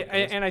what?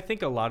 And I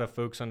think a lot of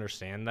folks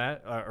understand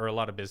that, or a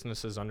lot of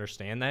businesses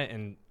understand that,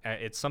 and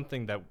it's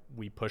something that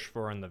we push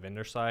for on the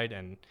vendor side.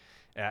 And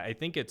I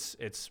think it's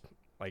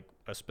like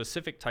a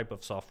specific type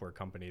of software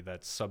company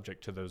that's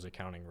subject to those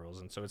accounting rules,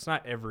 and so it's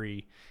not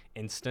every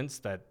instance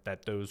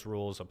that those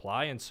rules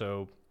apply. And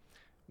so,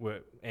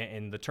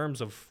 in the terms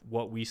of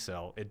what we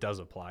sell, it does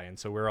apply. And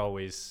so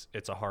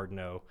it's a hard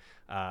no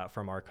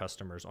from our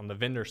customers. On the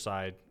vendor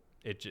side,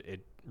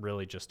 it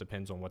really just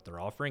depends on what they're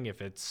offering.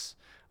 If it's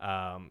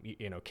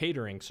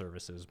catering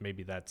services,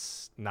 maybe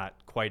that's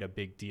not quite a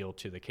big deal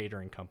to the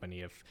catering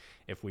company.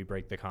 If we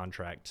break the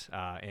contract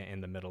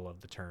in the middle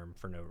of the term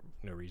for no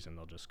reason,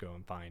 they'll just go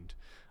and find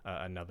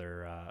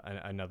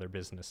another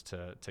business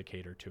to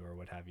cater to or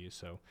what have you.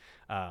 So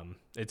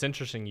it's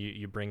interesting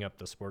you bring up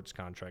the sports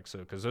contracts,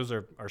 because those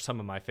are some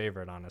of my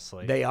favorite,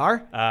 honestly. They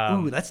are?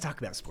 Ooh, let's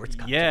talk about sports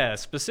contracts. Yeah,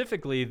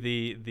 specifically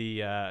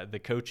the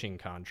coaching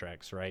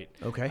contracts, right?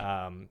 Okay.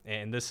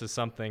 And this is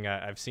something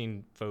I've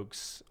seen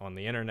folks on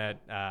the internet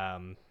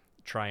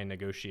try and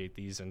negotiate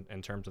these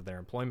in terms of their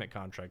employment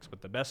contracts,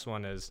 but the best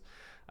one is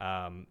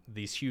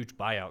these huge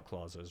buyout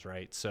clauses,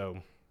 right? So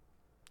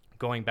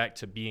going back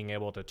to being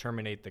able to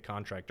terminate the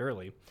contract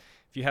early,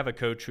 if you have a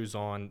coach who's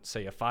on,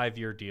 say, a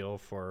 5-year deal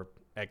for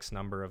X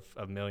number of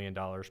 $1 million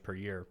per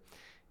year,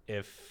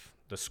 if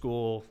the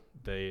school,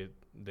 the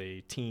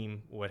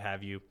team, what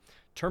have you,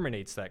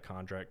 terminates that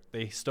contract,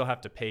 they still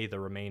have to pay the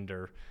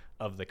remainder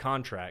of the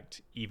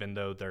contract, even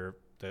though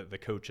the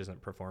coach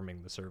isn't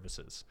performing the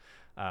services.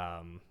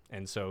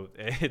 And so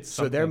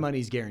so their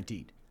money's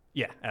guaranteed.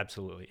 Yeah,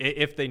 absolutely.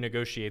 If they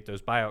negotiate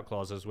those buyout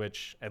clauses,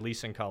 which at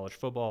least in college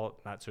football,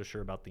 not so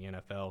sure about the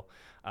NFL,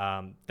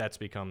 that's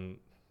become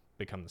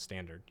the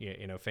standard.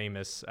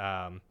 Famous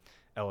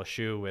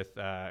LSU with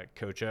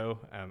Coach O.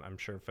 I'm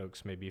sure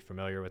folks may be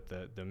familiar with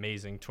the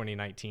amazing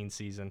 2019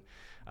 season.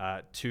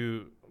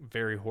 2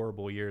 very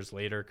horrible years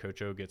later,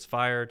 Coach O gets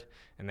fired,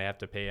 and they have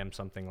to pay him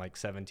something like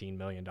 $17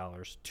 million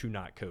to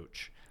not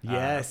coach.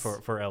 Yes.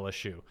 For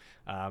LSU.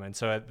 And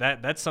so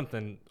that's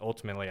something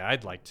ultimately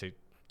I'd like to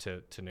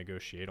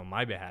negotiate on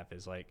my behalf,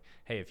 is like,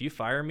 hey, if you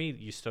fire me,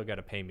 you still got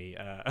to pay me.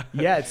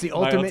 Yeah, it's the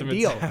ultimate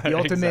deal, the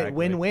ultimate exactly.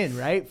 Win-win,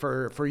 right?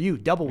 For you,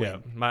 double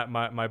win. Yeah,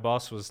 my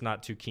boss was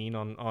not too keen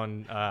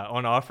on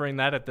offering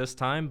that at this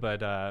time,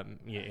 but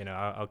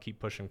I'll keep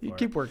pushing for it.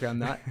 Keep working on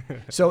that.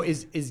 So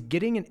is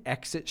getting an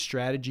exit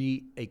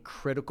strategy a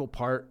critical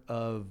part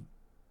of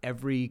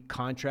every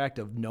contract,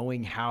 of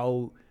knowing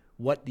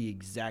what the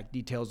exact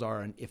details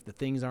are, and if the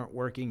things aren't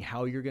working,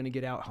 how you're going to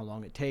get out, how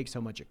long it takes, how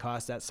much it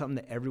costs? That's something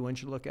that everyone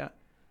should look at?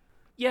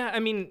 Yeah,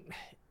 I mean,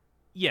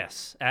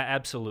 yes,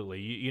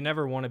 absolutely. You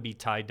never want to be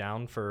tied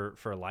down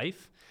for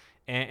life.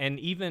 And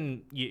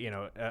even,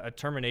 a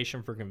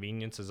termination for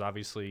convenience is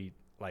obviously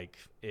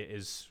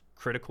is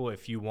critical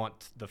if you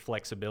want the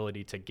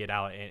flexibility to get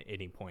out at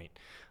any point.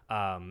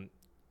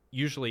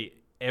 Usually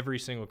every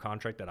single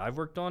contract that I've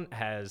worked on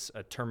has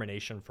a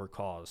termination for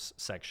cause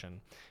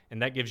section.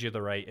 And that gives you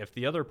the right, if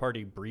the other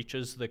party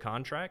breaches the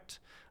contract,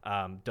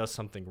 does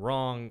something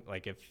wrong,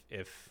 like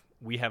if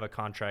we have a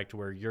contract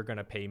where you're going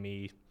to pay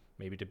me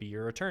maybe to be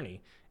your attorney,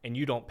 and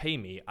you don't pay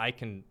me, I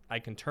can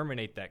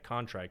terminate that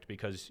contract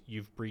because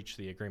you've breached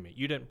the agreement.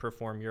 You didn't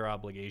perform your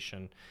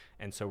obligation,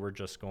 and so we're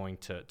just going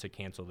to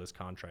cancel this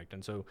contract.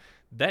 And so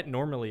that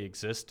normally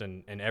exists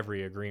in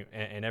every agreement,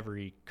 in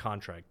every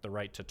contract, the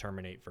right to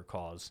terminate for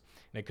cause.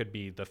 And it could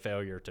be the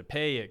failure to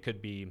pay. It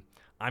could be,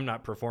 I'm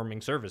not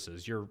performing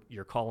services.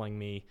 You're calling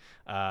me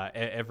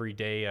every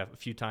day, a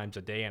few times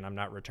a day, and I'm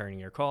not returning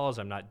your calls.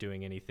 I'm not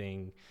doing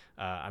anything.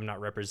 I'm not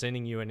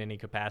representing you in any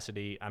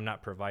capacity. I'm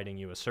not providing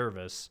you a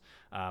service.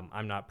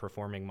 I'm not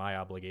performing my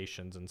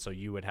obligations, and so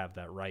you would have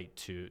that right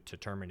to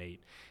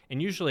terminate.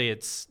 And usually,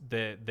 it's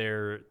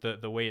the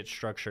way it's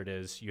structured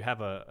is you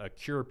have a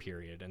cure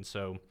period, and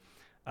so.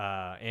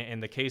 In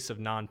the case of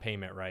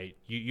non-payment, right,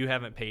 you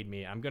haven't paid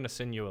me. I'm going to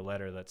send you a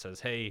letter that says,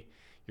 hey,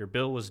 your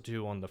bill was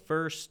due on the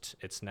 1st.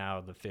 It's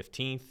now the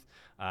 15th.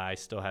 I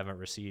still haven't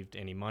received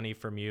any money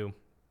from you.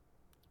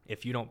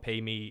 If you don't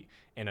pay me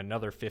in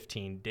another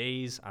 15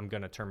 days, I'm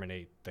going to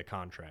terminate the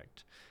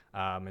contract.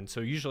 And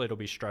so usually it'll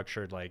be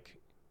structured like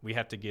we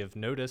have to give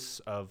notice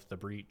of the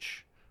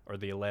breach or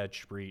the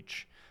alleged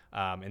breach,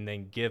 and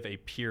then give a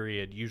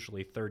period,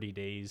 usually 30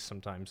 days,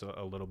 sometimes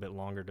a little bit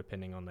longer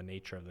depending on the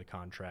nature of the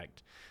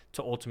contract,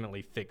 to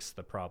ultimately fix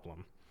the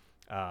problem.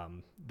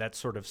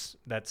 That's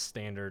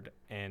standard,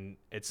 and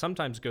it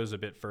sometimes goes a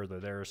bit further.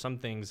 There are some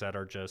things that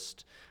are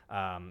just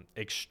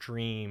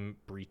extreme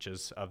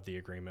breaches of the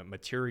agreement,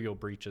 material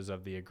breaches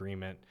of the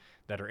agreement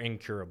that are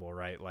incurable,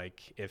 right?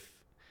 Like if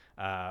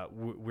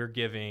we're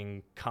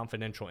giving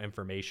confidential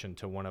information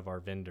to one of our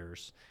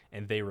vendors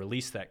and they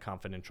release that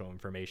confidential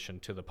information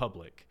to the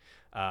public,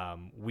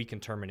 we can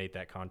terminate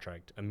that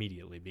contract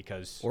immediately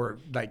because... Or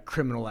like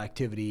criminal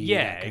activity.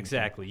 Yeah,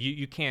 exactly.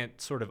 You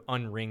can't sort of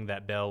unring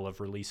that bell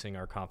of releasing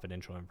our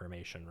confidential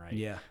information, right?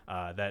 Yeah.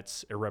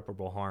 That's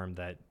irreparable harm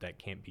that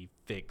can't be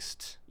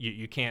fixed.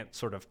 You can't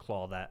sort of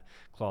claw that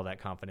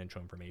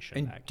confidential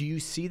information back. And do you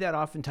see that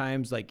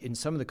oftentimes, like in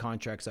some of the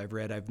contracts I've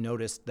read, I've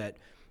noticed that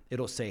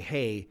it'll say,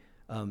 hey,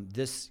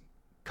 this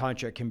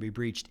contract can be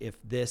breached if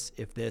this,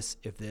 if this,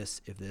 if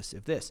this, if this,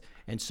 if this.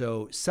 And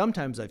so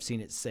sometimes I've seen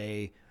it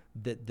say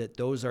that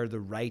those are the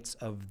rights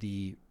of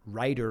the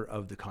writer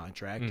of the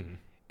contract. Mm-hmm.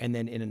 And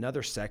then in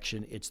another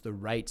section, it's the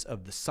rights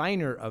of the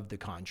signer of the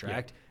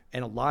contract. Yeah.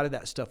 And a lot of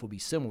that stuff will be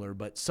similar.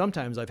 But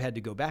sometimes I've had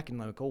to go back and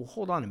like, oh,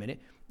 hold on a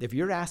minute. If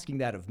you're asking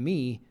that of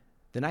me,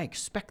 then I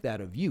expect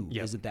that of you.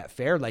 Yep. Isn't that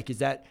fair? Like, is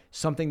that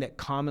something that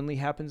commonly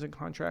happens in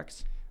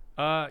contracts?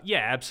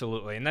 Yeah,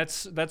 absolutely. And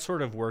that's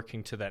sort of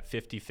working to that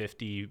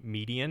 50-50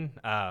 median.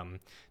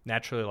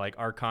 Naturally, like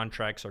our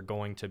contracts are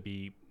going to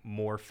be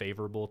more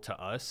favorable to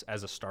us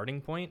as a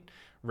starting point,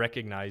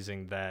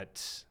 recognizing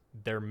that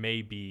there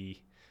may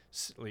be,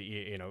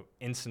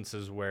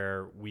 instances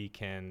where we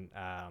can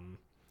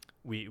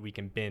we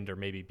can bend or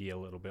maybe be a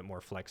little bit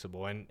more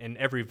flexible. And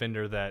every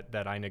vendor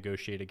that I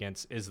negotiate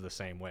against is the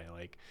same way.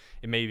 Like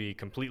it may be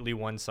completely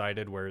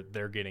one-sided where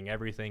they're getting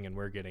everything and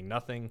we're getting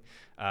nothing,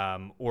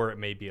 or it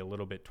may be a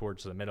little bit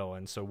towards the middle.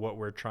 And so what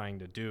we're trying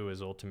to do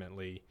is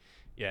ultimately,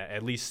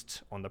 at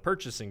least on the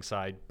purchasing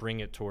side, bring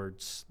it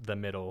towards the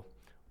middle,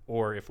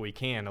 or if we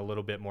can, a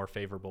little bit more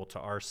favorable to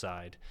our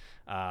side.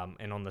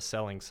 And on the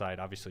selling side,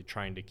 obviously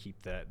trying to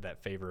keep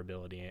that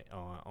favorability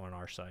on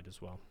our side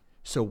as well.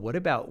 So what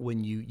about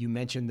when you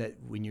mentioned that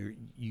when you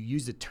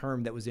used a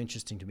term that was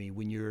interesting to me,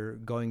 when you're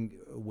going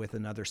with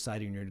another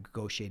side and you're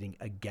negotiating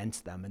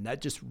against them, and that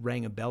just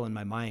rang a bell in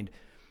my mind.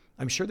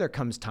 I'm sure there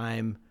comes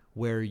time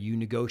where you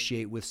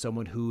negotiate with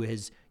someone who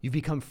you've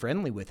become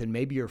friendly with and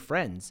maybe you're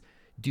friends.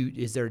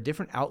 Is there a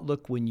different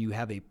outlook when you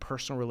have a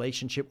personal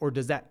relationship, or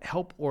does that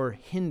help or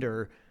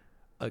hinder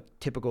a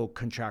typical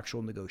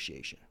contractual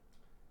negotiation?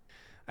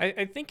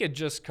 I think it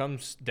just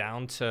comes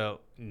down to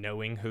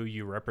knowing who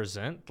you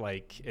represent.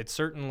 Like it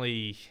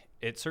certainly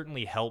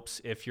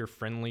helps if you're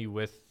friendly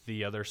with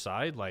the other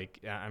side. Like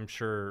I'm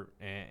sure,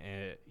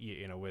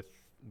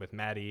 with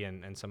Maddie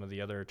and some of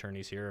the other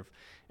attorneys here,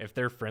 if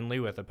they're friendly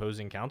with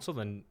opposing counsel,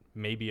 then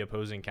maybe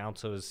opposing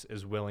counsel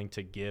is willing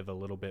to give a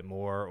little bit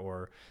more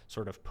or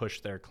sort of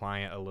push their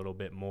client a little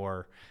bit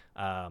more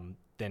than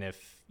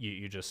if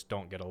you just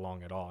don't get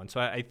along at all. And so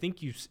I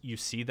think you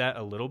see that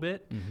a little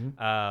bit.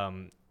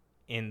 Mm-hmm.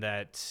 In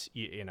that,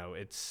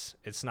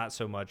 it's not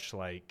so much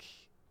like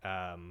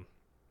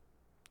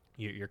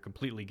you're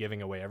completely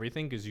giving away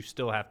everything, because you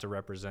still have to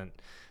represent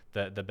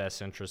the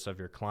best interests of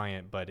your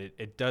client. But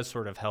it does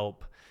sort of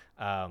help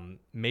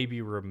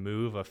maybe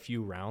remove a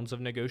few rounds of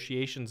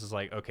negotiations. It's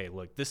like, okay,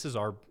 look, this is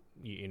our,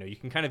 you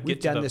can kind of We've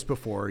done this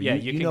before. Yeah,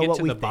 you can get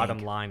to the bottom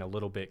line a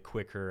little bit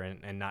quicker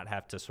and not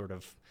have to sort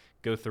of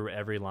go through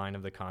every line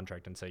of the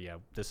contract and say, yeah,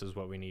 this is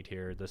what we need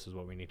here. This is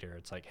what we need here.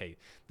 It's like, hey,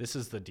 this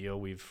is the deal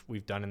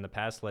we've done in the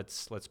past.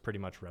 Let's pretty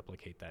much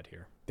replicate that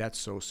here. That's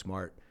so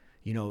smart.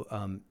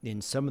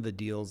 In some of the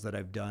deals that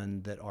I've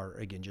done that are,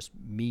 again, just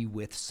me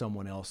with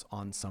someone else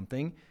on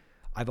something,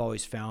 I've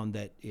always found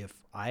that if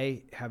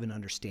I have an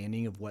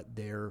understanding of what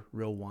their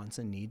real wants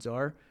and needs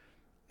are,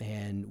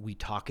 and we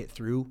talk it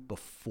through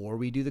before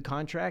we do the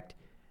contract,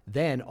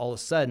 then all of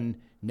a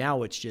sudden,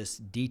 now it's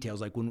just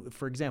details. Like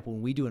for example,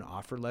 when we do an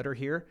offer letter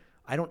here,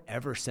 I don't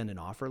ever send an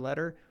offer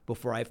letter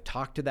before I've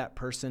talked to that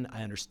person.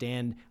 I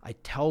understand. I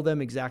tell them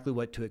exactly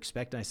what to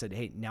expect. And I said,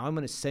 hey, now I'm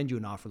going to send you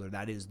an offer letter.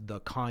 That is the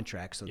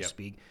contract, so to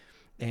speak.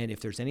 And if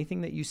there's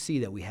anything that you see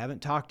that we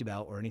haven't talked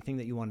about or anything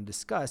that you want to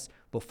discuss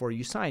before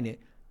you sign it,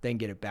 then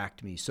get it back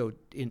to me. So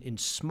in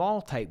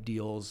small type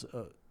deals,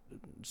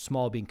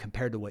 small being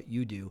compared to what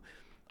you do,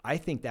 I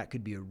think that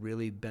could be a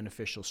really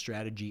beneficial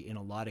strategy in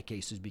a lot of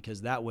cases,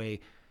 because that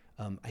way,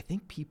 I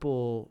think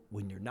people,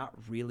 when you're not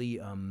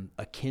really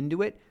akin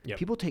to it,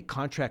 people take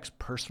contracts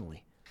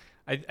personally.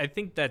 I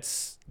think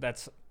that's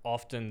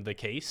often the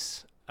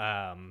case,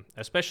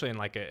 especially in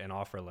like an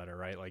offer letter,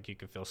 right? Like you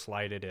could feel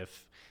slighted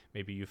if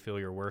maybe you feel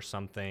you're worth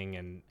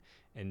something,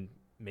 and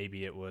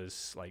maybe it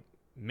was like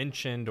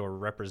mentioned or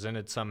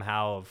represented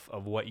somehow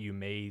of what you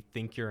may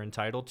think you're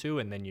entitled to,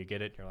 and then you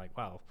get it and you're like,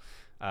 wow,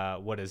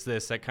 what is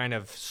this? That kind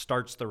of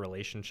starts the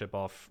relationship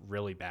off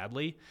really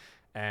badly.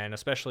 And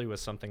especially with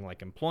something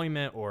like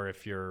employment, or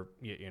if you're,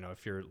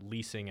 if you're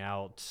leasing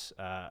out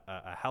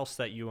a house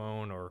that you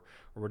own, or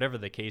whatever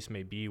the case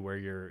may be, where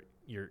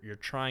you're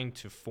trying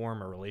to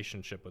form a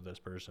relationship with this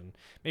person,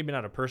 maybe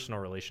not a personal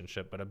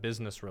relationship, but a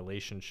business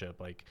relationship.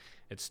 Like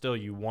it's still,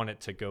 you want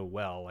it to go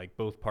well. Like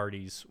both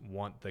parties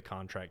want the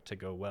contract to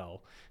go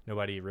well.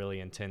 Nobody really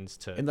intends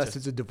to, unless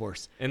it's a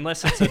divorce.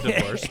 Unless it's a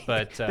divorce,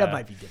 but that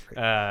might be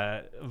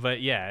different.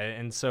 But yeah,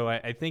 and so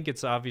I think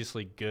it's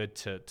obviously good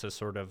to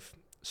sort of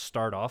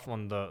start off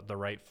on the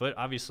right foot.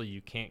 Obviously,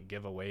 you can't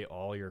give away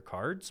all your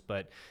cards,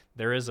 but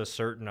there is a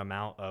certain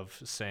amount of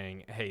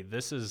saying, hey,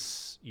 this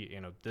is,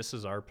 this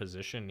is our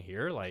position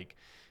here. Like,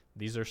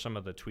 these are some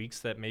of the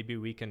tweaks that maybe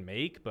we can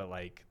make, but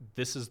like,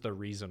 this is the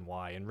reason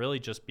why. And really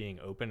just being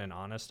open and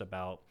honest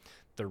about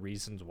the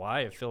reasons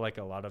why. I feel like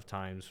a lot of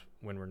times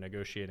when we're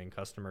negotiating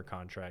customer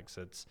contracts,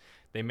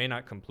 they may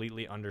not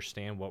completely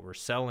understand what we're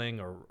selling,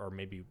 or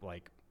maybe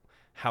like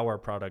how our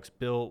product's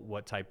built,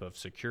 what type of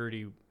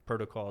security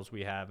protocols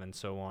we have, and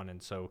so on.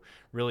 And so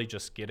really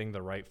just getting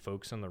the right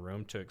folks in the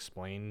room to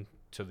explain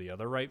to the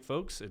other right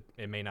folks.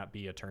 It may not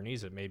be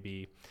attorneys. It may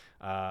be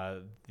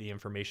the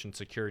information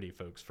security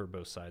folks for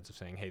both sides, of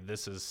saying, hey,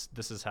 this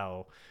is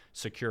how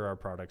secure our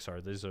products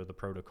are. These are the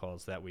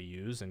protocols that we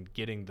use, and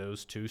getting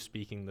those two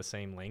speaking the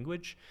same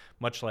language,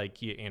 much like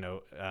the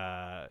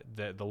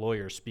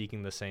lawyers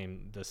speaking the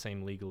same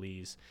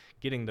legalese,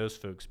 getting those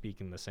folks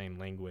speaking the same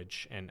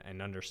language and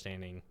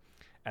understanding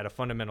at a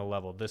fundamental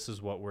level, this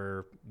is what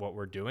we're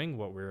doing,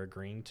 what we're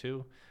agreeing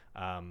to.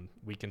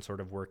 We can sort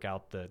of work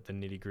out the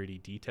nitty-gritty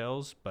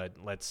details, but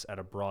let's at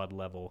a broad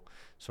level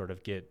sort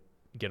of get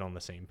on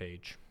the same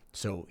page.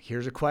 So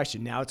here's a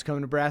question. Now it's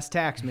coming to brass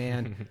tacks,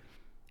 man.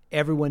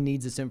 Everyone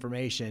needs this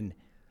information.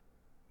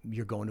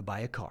 You're going to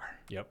buy a car.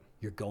 Yep.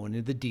 You're going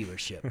to the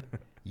dealership.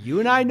 You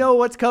and I know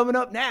what's coming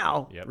up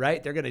now, yep.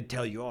 right? They're going to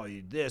tell you, oh,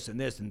 you this and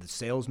this, and the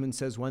salesman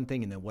says one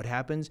thing, and then what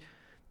happens?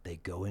 They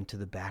go into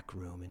the back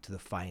room, into the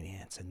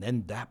finance, and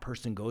then that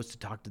person goes to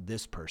talk to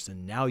this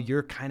person. Now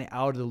you're kind of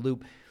out of the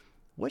loop.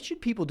 What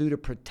should people do to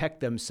protect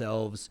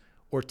themselves,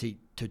 or to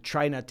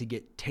try not to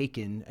get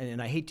taken?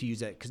 And I hate to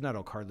use that because not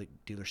all car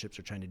dealerships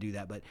are trying to do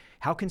that, but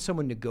how can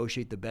someone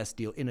negotiate the best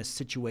deal in a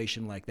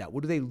situation like that?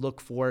 What do they look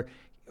for?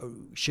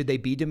 Should they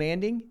be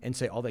demanding and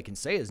say all they can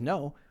say is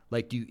no?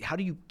 Like, how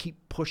do you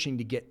keep pushing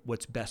to get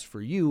what's best for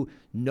you,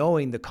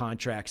 knowing the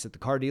contracts at the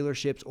car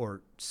dealerships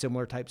or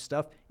similar type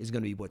stuff is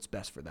going to be what's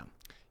best for them?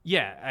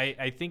 Yeah,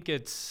 I think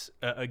it's,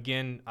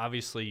 again,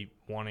 obviously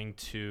wanting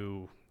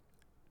to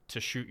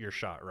shoot your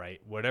shot, right?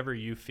 Whatever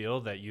you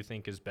feel that you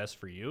think is best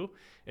for you,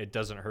 it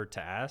doesn't hurt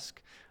to ask.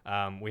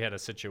 We had a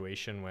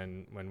situation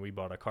when we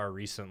bought a car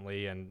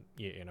recently, and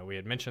we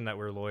had mentioned that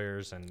we're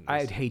lawyers, and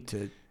I'd hate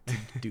to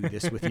do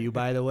this with you,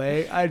 by the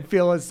way. I'd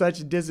feel at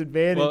such a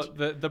disadvantage.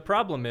 Well, the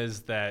problem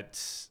is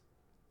that,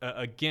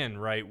 again,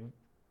 right,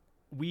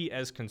 we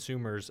as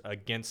consumers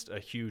against a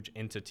huge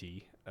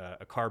entity,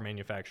 a car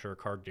manufacturer, a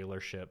car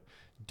dealership,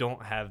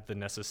 don't have the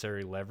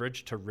necessary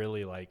leverage to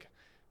really like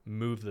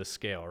move the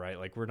scale, right?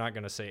 Like, we're not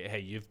going to say,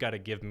 hey, you've got to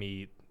give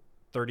me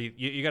 30,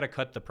 you got to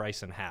cut the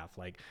price in half.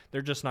 Like,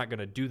 they're just not going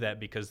to do that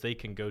because they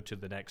can go to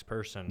the next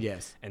person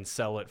yes. and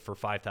sell it for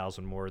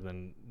 $5,000 more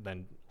than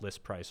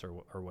list price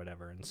or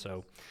whatever. And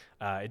so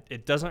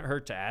it doesn't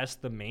hurt to ask.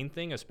 The main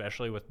thing,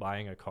 especially with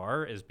buying a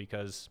car, is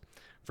because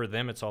for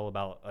them, it's all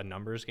about a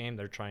numbers game.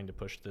 They're trying to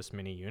push this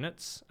many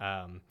units.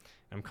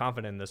 I'm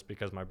confident in this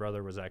because my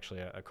brother was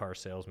actually a car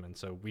salesman.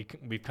 So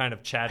we've kind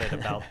of chatted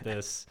about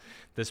this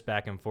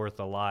back and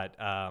forth a lot.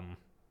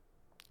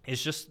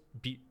 It's just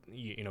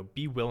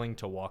be willing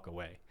to walk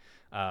away.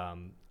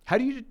 How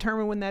do you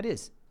determine when that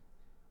is?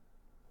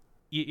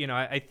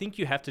 I think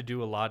you have to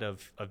do a lot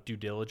of due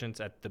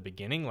diligence at the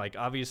beginning. Like,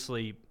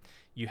 obviously,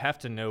 you have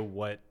to know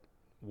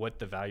what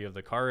the value of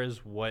the car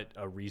is, what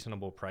a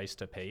reasonable price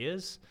to pay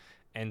is.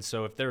 And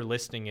so if they're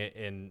listing it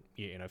in,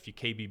 if you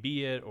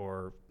KBB it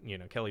or,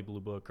 Kelley Blue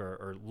Book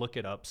or look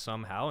it up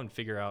somehow and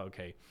figure out,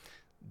 okay,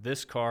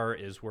 this car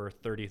is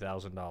worth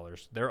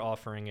 $30,000. They're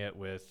offering it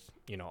with,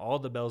 all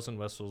the bells and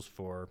whistles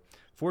for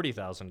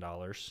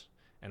 $40,000.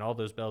 And all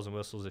those bells and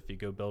whistles, if you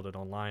go build it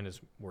online, is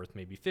worth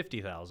maybe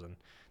 $50,000.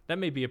 That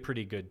may be a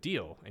pretty good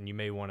deal, and you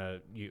may want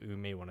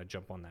to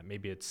jump on that.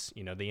 Maybe it's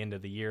the end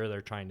of the year,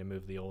 they're trying to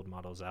move the old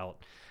models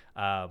out.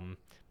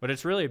 But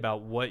it's really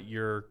about what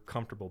you're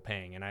comfortable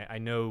paying. And I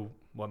know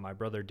what my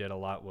brother did a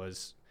lot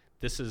was,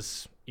 this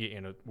is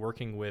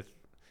working with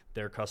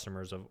their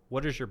customers of,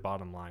 what is your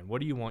bottom line? What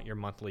do you want your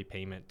monthly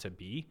payment to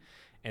be?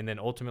 And then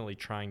ultimately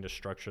trying to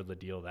structure the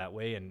deal that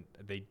way. And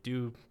they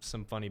do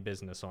some funny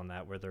business on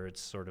that, whether it's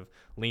sort of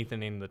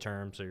lengthening the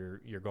terms,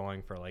 or you're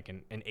going for like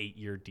an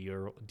 8-year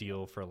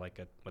deal for like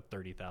a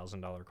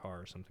 $30,000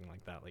 car or something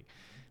like that. Like,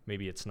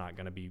 maybe it's not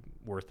going to be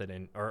worth it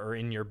or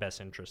in your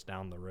best interest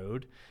down the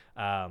road.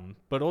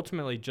 But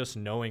ultimately just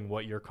knowing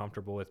what you're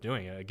comfortable with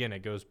doing. Again, it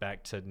goes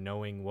back to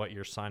knowing what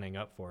you're signing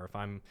up for. If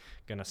I'm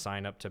going to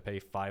sign up to pay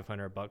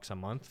 $500 a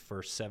month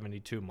for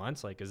 72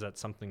 months, like, is that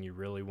something you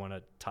really want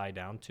to tie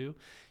down to?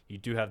 You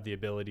do have the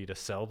ability to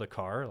sell the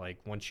car. Like,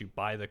 once you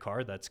buy the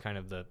car, that's kind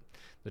of the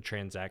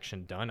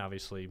transaction done.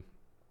 Obviously,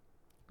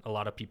 a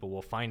lot of people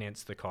will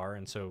finance the car,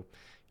 and so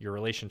your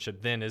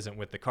relationship then isn't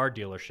with the car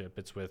dealership,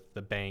 it's with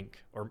the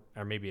bank, or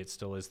maybe it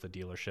still is the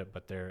dealership,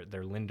 but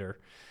their lender.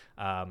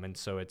 And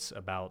so it's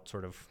about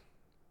sort of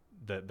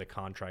the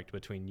contract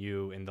between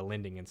you and the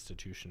lending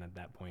institution at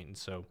that point. And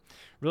so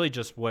really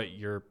just what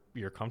you're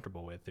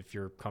comfortable with. If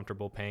you're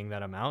comfortable paying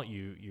that amount,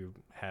 you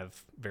have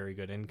very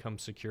good income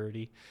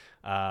security.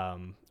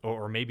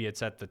 Or maybe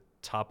it's at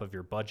top of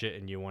your budget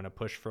and you want to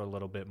push for a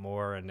little bit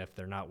more, and if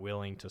they're not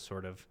willing to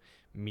sort of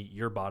meet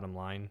your bottom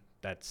line,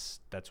 that's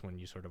when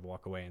you sort of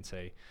walk away and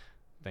say,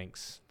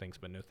 thanks,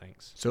 but no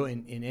thanks. So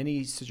in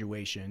any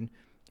situation,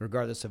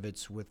 regardless of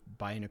it's with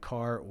buying a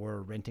car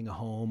or renting a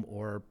home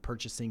or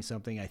purchasing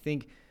something, I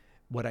think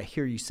what I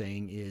hear you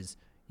saying is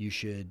you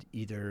should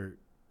either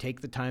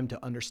take the time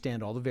to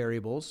understand all the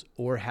variables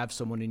or have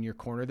someone in your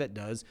corner that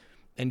does,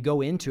 and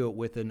go into it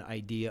with an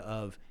idea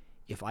of,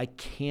 if I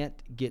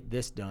can't get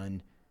this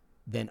done,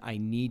 then I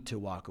need to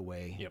walk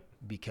away. Yep.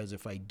 Because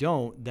if I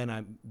don't,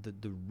 then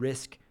the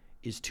risk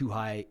is too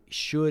high.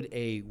 Should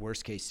a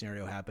worst case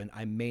scenario happen,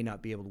 I may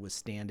not be able to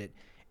withstand it,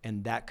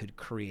 and that could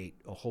create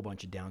a whole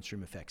bunch of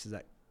downstream effects. Is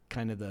that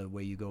kind of the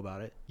way you go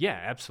about it? Yeah,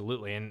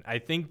 absolutely. And I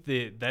think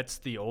that's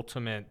the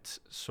ultimate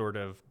sort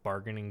of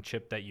bargaining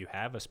chip that you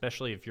have,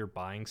 especially if you're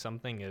buying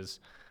something, is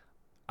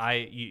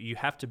you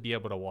have to be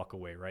able to walk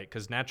away, right?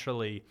 Because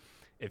naturally,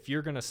 if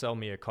you're going to sell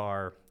me a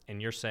car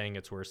and you're saying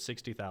it's worth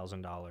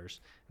 $60,000,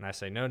 and I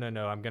say, no,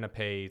 I'm going to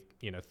pay,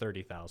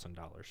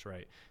 $30,000,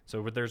 right?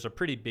 So there's a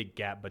pretty big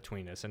gap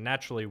between us, and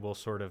naturally we'll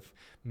sort of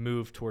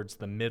move towards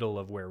the middle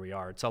of where we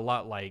are. It's a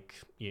lot like,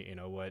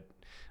 what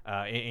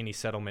any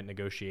settlement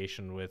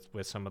negotiation with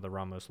some of the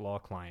Ramos Law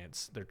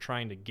clients. They're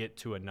trying to get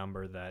to a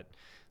number that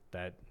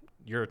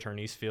your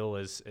attorneys feel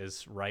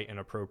is right and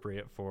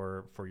appropriate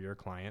for your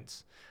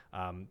clients.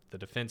 The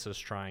defense is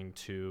trying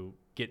to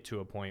get to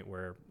a point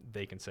where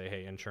they can say,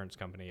 hey, insurance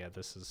company, yeah,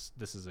 this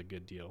is a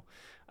good deal.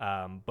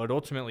 But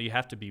ultimately you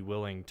have to be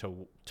willing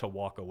to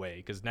walk away,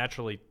 because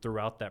naturally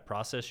throughout that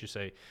process you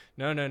say,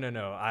 no,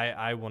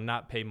 I will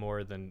not pay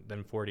more than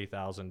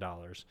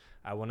 $40,000.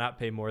 I will not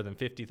pay more than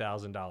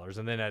 $50,000.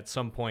 And then at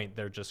some point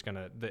they're just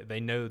they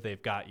know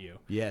they've got you.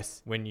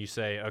 Yes. When you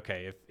say,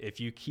 okay, if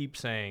you keep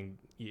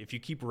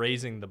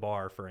raising the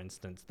bar, for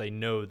instance, they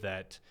know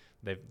that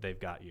they've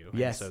got you.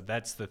 Yes. And so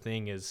that's the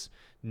thing, is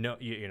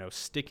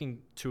sticking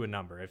to a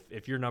number.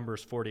 If your number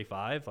is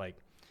 45, like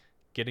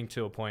getting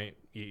to a point,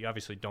 you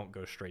obviously don't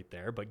go straight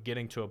there, but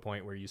getting to a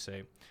point where you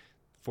say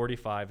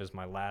 45 is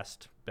my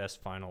last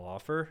best final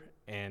offer,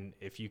 and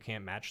if you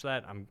can't match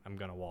that, I'm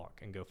going to walk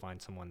and go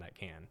find someone that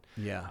can.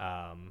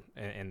 Yeah.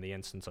 In the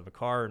instance of a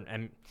car,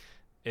 and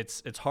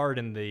it's hard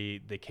in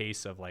the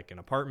case of like an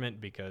apartment,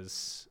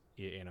 because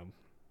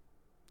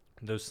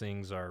those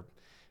things are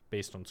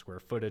based on square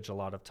footage a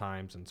lot of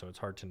times, and so it's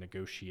hard to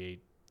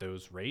negotiate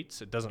those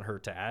rates. It doesn't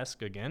hurt to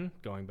ask, again,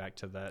 going back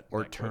to that.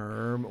 Or that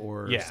term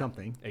or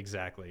something.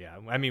 Exactly, yeah.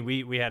 I mean,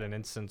 we had an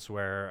instance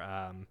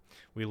where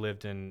we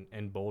lived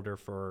in Boulder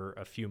for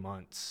a few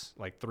months,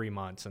 like 3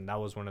 months, and that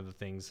was one of the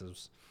things,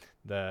 is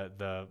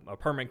the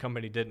apartment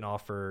company didn't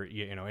offer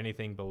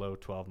anything below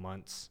 12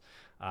 months.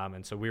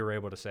 And so we were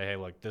able to say, hey,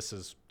 look, this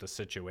is the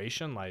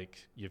situation.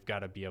 Like, you've got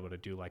to be able to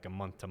do like a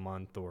month to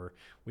month, or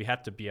we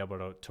have to be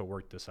able to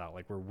work this out.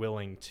 Like, we're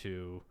willing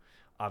to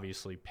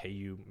obviously pay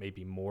you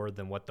maybe more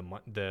than what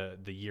the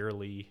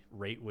yearly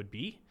rate would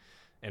be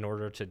in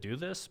order to do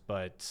this,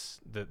 but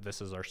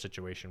this is our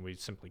situation. We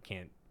simply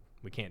can't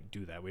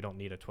do that. We don't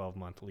need a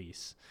 12-month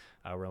lease.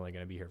 We're only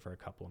going to be here for a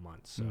couple of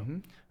months. So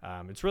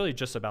it's really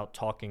just about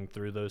talking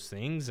through those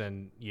things,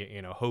 and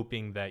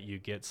hoping that you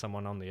get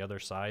someone on the other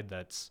side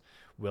that's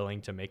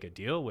willing to make a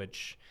deal,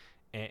 which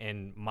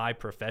in my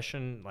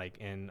profession, like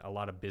in a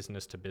lot of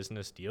business to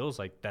business deals,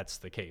 like that's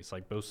the case.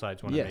 Like, both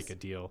sides want to make a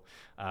deal.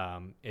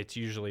 It's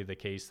usually the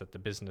case that the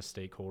business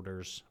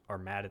stakeholders are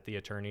mad at the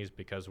attorneys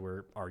because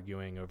we're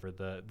arguing over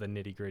the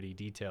nitty gritty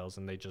details,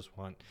 and they just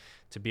want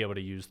to be able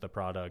to use the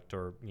product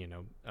or,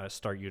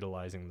 start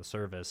utilizing the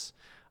service.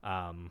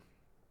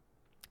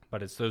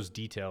 But it's those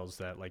details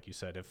that, like you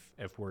said,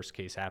 if worst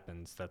case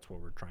happens, that's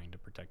what we're trying to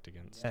protect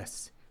against.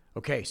 Yes.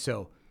 Okay.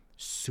 So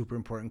super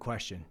important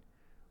question.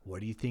 What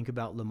do you think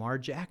about Lamar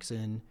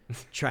Jackson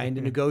trying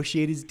to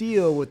negotiate his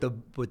deal with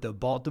the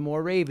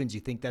Baltimore Ravens? You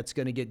think that's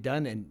going to get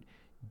done? And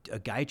a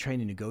guy trying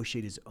to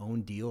negotiate his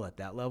own deal at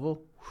that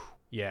level?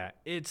 Yeah,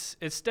 it's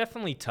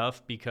definitely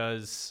tough,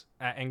 because,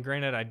 and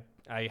granted,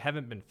 I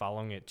haven't been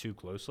following it too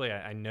closely.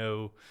 I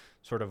know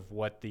sort of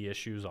what the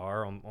issues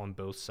are on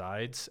both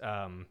sides.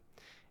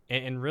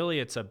 And really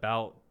it's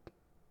about,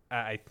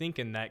 I think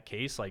in that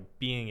case, like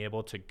being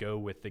able to go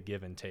with the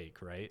give and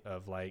take, right?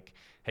 Of like,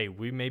 hey,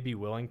 we may be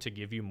willing to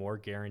give you more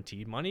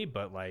guaranteed money,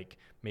 but like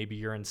maybe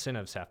your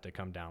incentives have to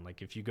come down.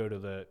 Like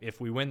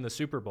if we win the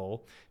Super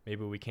Bowl,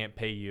 maybe we can't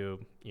pay you,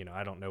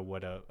 I don't know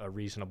what a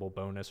reasonable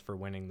bonus for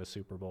winning the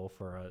Super Bowl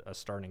for a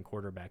starting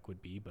quarterback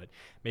would be, but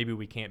maybe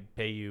we can't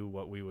pay you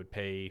what we would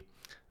pay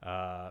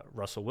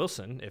Russell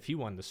Wilson if he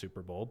won the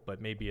Super Bowl, but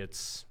maybe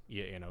it's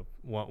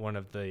one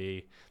of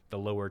the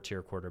lower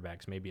tier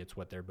quarterbacks. Maybe it's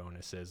what their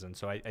bonus is. And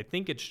so I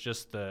think it's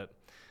just the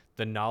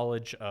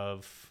knowledge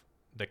of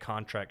the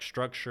contract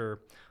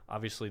structure.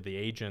 Obviously the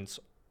agents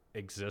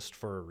exist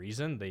for a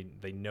reason.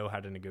 They know how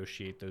to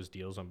negotiate those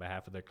deals on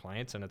behalf of their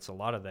clients, and it's a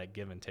lot of that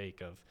give and take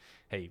of,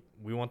 hey,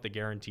 we want the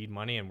guaranteed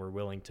money and we're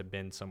willing to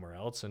bend somewhere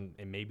else, and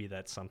maybe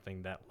that's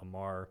something that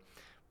Lamar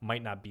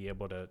might not be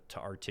able to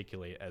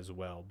articulate as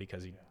well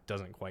because he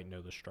doesn't quite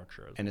know the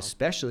structure as and well.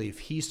 Especially if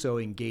he's so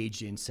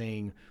engaged in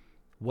saying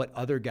what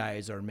other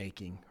guys are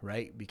making,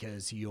 right?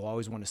 Because you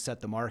always want to set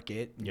the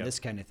market and this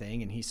kind of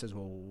thing. And he says,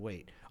 well,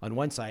 wait, on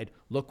one side,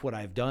 look what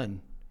I've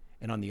done.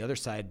 And on the other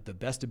side, the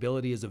best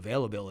ability is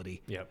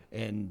availability.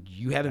 And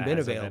you haven't been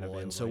available.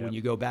 And so when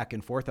you go back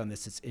and forth on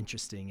this, it's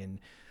interesting. And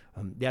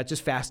it's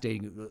just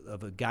fascinating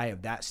of a guy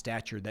of that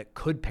stature that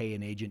could pay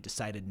an agent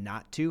decided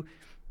not to.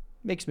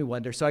 Makes me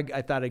wonder. So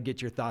I thought I'd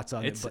get your thoughts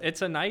on it.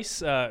 It's a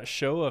nice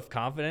show of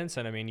confidence.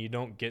 And I mean, you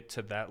don't get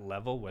to that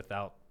level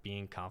without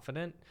being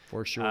confident.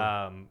 For sure.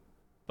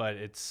 But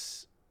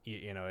it's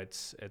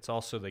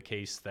also the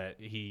case that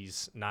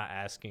he's not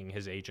asking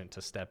his agent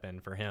to step in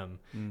for him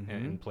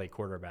and play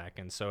quarterback.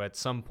 And so at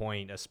some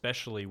point,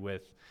 especially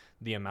with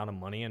the amount of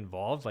money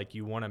involved, like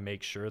you want to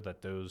make sure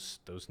that those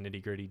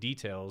nitty-gritty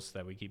details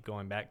that we keep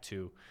going back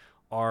to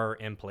are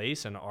in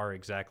place and are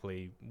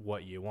exactly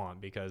what you want.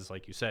 Because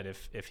like you said,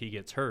 if he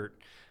gets hurt,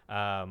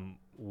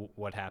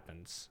 what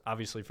happens?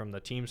 Obviously from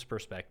the team's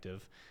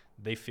perspective,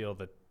 they feel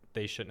that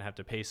they shouldn't have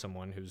to pay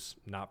someone who's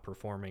not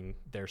performing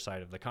their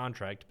side of the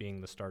contract, being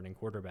the starting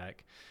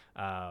quarterback.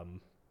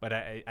 But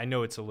I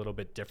know it's a little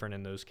bit different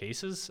in those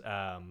cases.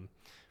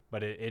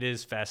 But it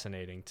is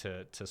fascinating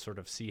to sort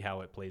of see how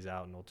it plays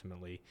out. And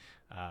ultimately,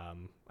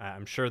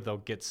 I'm sure they'll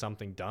get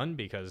something done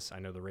because I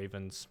know the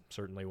Ravens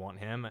certainly want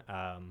him.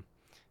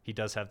 He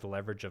does have the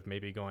leverage of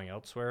maybe going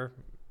elsewhere.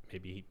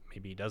 Maybe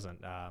he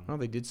doesn't. Well,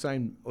 they did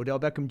sign Odell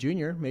Beckham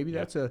Jr. Maybe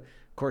that's of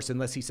course,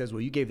 unless he says, well,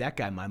 you gave that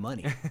guy my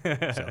money.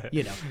 So,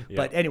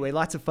 But anyway,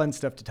 lots of fun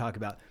stuff to talk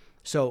about.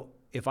 So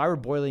if I were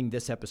boiling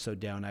this episode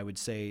down, I would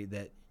say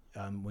that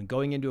when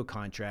going into a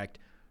contract,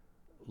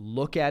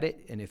 look at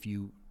it. And if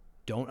you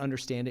don't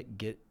understand it,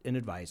 get an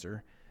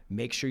advisor.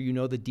 Make sure you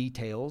know the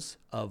details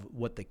of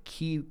what the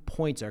key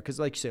points are. Because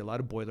like you say, a lot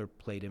of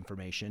boilerplate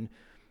information.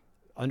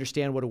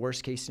 Understand what a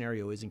worst case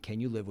scenario is and can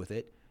you live with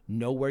it.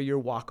 Know where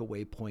your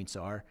walkaway points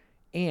are,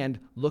 and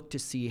look to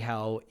see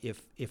how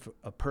if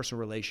a personal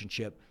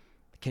relationship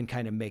can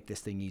kind of make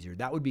this thing easier.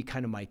 That would be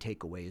kind of my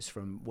takeaways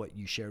from what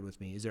you shared with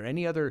me. Is there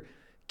any other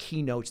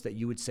keynotes that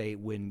you would say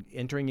when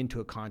entering into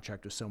a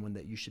contract with someone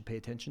that you should pay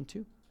attention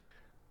to?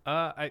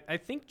 I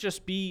think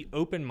just be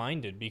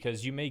open-minded,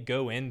 because you may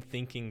go in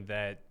thinking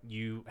that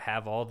you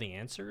have all the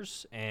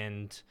answers,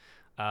 and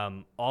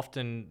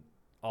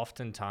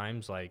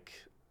oftentimes, like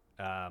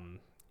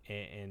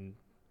in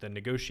the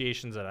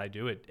negotiations that I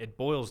do, it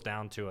boils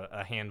down to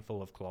a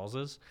handful of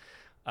clauses.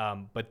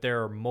 But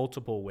there are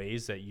multiple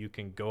ways that you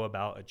can go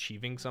about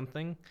achieving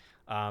something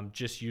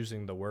just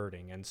using the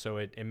wording. And so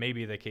it may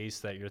be the case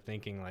that you're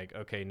thinking like,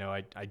 okay, no,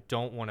 I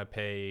don't want to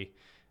pay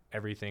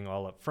everything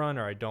all up front,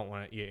 or I don't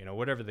want to,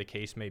 whatever the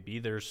case may be,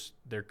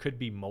 there could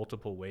be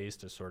multiple ways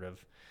to sort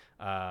of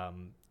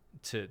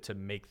to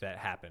make that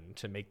happen,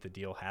 to make the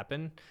deal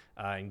happen,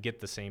 and get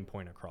the same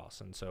point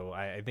across. And so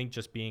I think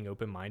just being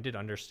open-minded,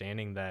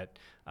 understanding that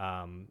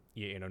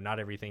not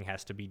everything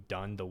has to be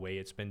done the way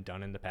it's been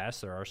done in the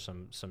past. There are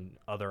some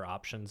other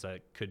options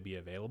that could be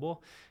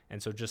available.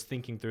 And so just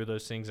thinking through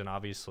those things, and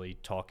obviously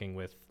talking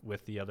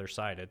with the other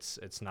side.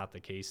 It's not the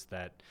case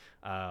that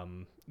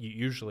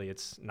usually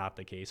it's not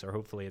the case, or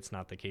hopefully it's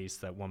not the case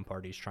that one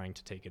party's trying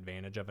to take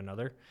advantage of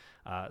another.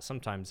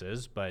 Sometimes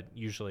is, but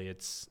usually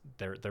it's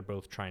they're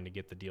both trying to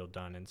get the deal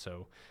done. And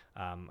so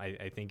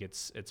I think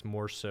it's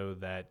more so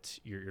that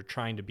you're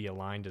trying to be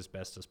aligned as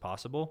best as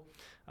possible.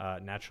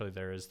 Naturally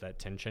there is that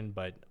tension,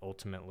 but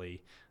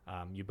ultimately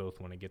you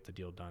both want to get the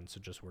deal done. So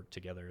just work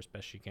together as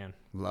best you can.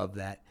 Love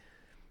that.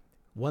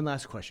 One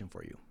last question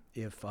for you.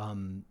 If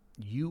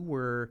you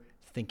were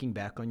thinking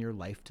back on your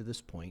life to this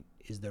point,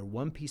 is there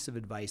one piece of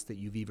advice that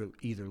you've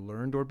either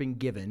learned or been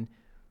given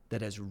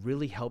that has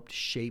really helped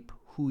shape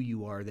who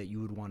you are that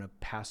you would want to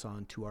pass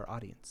on to our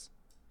audience?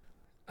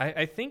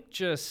 I think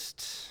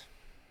just,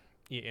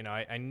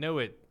 I know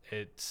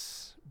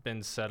it's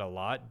been said a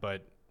lot,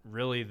 but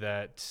really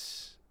that,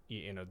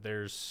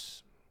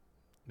 there's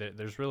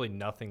really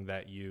nothing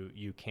that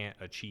you can't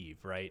achieve,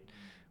 right?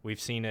 We've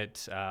seen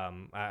it.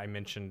 I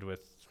mentioned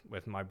with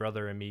my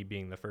brother and me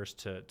being the first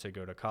to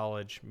go to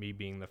college, me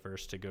being the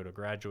first to go to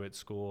graduate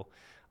school,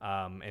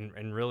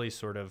 and really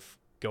sort of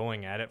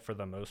going at it for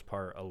the most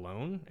part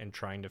alone and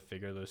trying to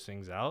figure those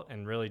things out,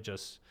 and really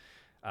just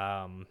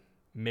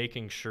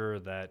making sure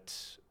that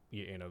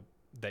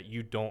that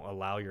you don't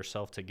allow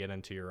yourself to get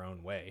into your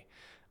own way.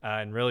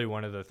 And really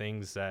one of the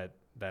things that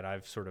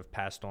I've sort of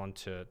passed on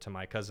to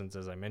my cousins,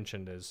 as I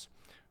mentioned, is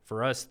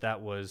for us,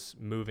 that was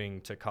moving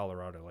to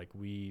Colorado. Like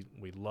we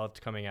loved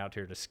coming out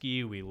here to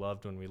ski. We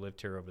loved when we lived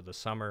here over the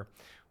summer.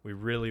 We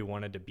really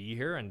wanted to be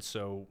here. And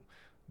so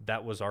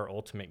that was our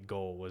ultimate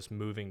goal, was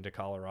moving to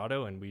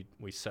Colorado. And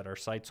we set our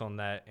sights on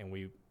that, and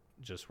we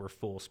just we're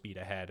full speed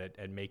ahead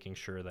at making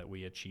sure that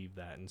we achieve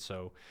that. And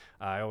so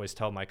I always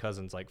tell my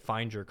cousins, like,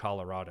 find your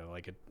Colorado.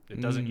 Like it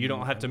doesn't, you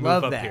don't have to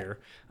move up here,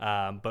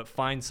 but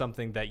find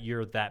something that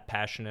you're that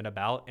passionate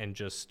about and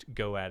just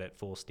go at it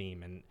full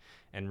steam.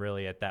 And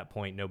really at that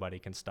point, nobody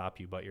can stop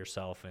you but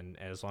yourself. And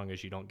as long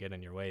as you don't get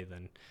in your way,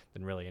 then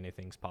really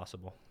anything's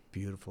possible.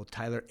 Beautiful.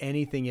 Tyler,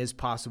 anything is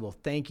possible.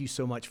 Thank you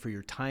so much for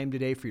your time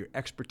today, for your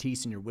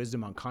expertise and your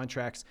wisdom on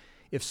contracts.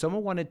 If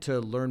someone wanted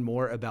to learn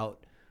more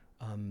about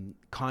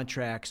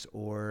contracts,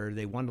 or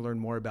they want to learn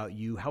more about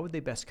you, how would they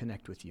best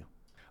connect with you?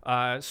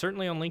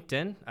 Certainly on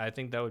LinkedIn. I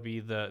think that would be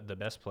the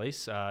best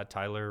place.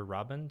 Tyler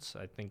Robbins.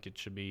 I think it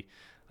should be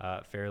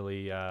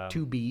fairly...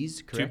 2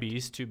 B's,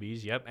 correct? 2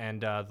 B's, yep.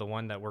 And the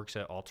one that works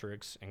at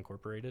Alteryx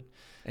Incorporated.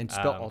 And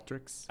spell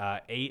Alteryx?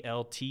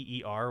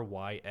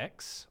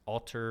 Alteryx,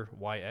 Alter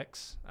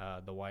YX,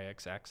 the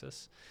YX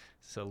axis.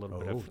 So a little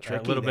bit of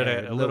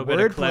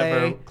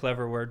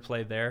clever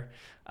wordplay there.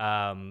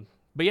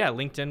 But yeah,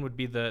 LinkedIn would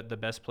be the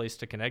best place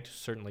to connect.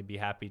 Certainly be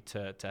happy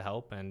to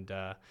help, and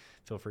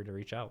feel free to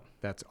reach out.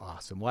 That's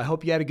awesome. Well, I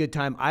hope you had a good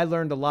time. I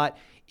learned a lot.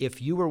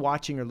 If you were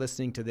watching or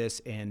listening to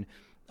this and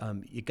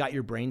you got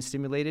your brain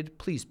stimulated,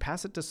 please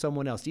pass it to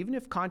someone else. Even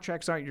if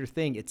contracts aren't your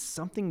thing, it's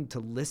something to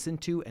listen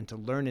to and to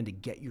learn and to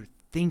get your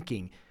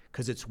thinking,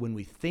 because it's when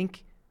we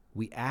think,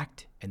 we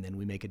act, and then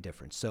we make a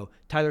difference. So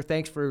Tyler,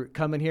 thanks for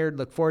coming here.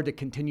 Look forward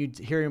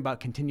to hearing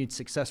about continued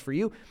success for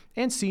you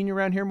and seeing you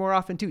around here more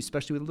often too,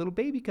 especially with a little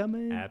baby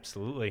coming.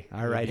 Absolutely.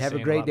 All right. Have a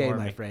great day,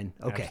 my friend.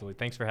 Okay. Absolutely.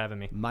 Thanks for having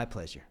me. My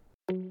pleasure.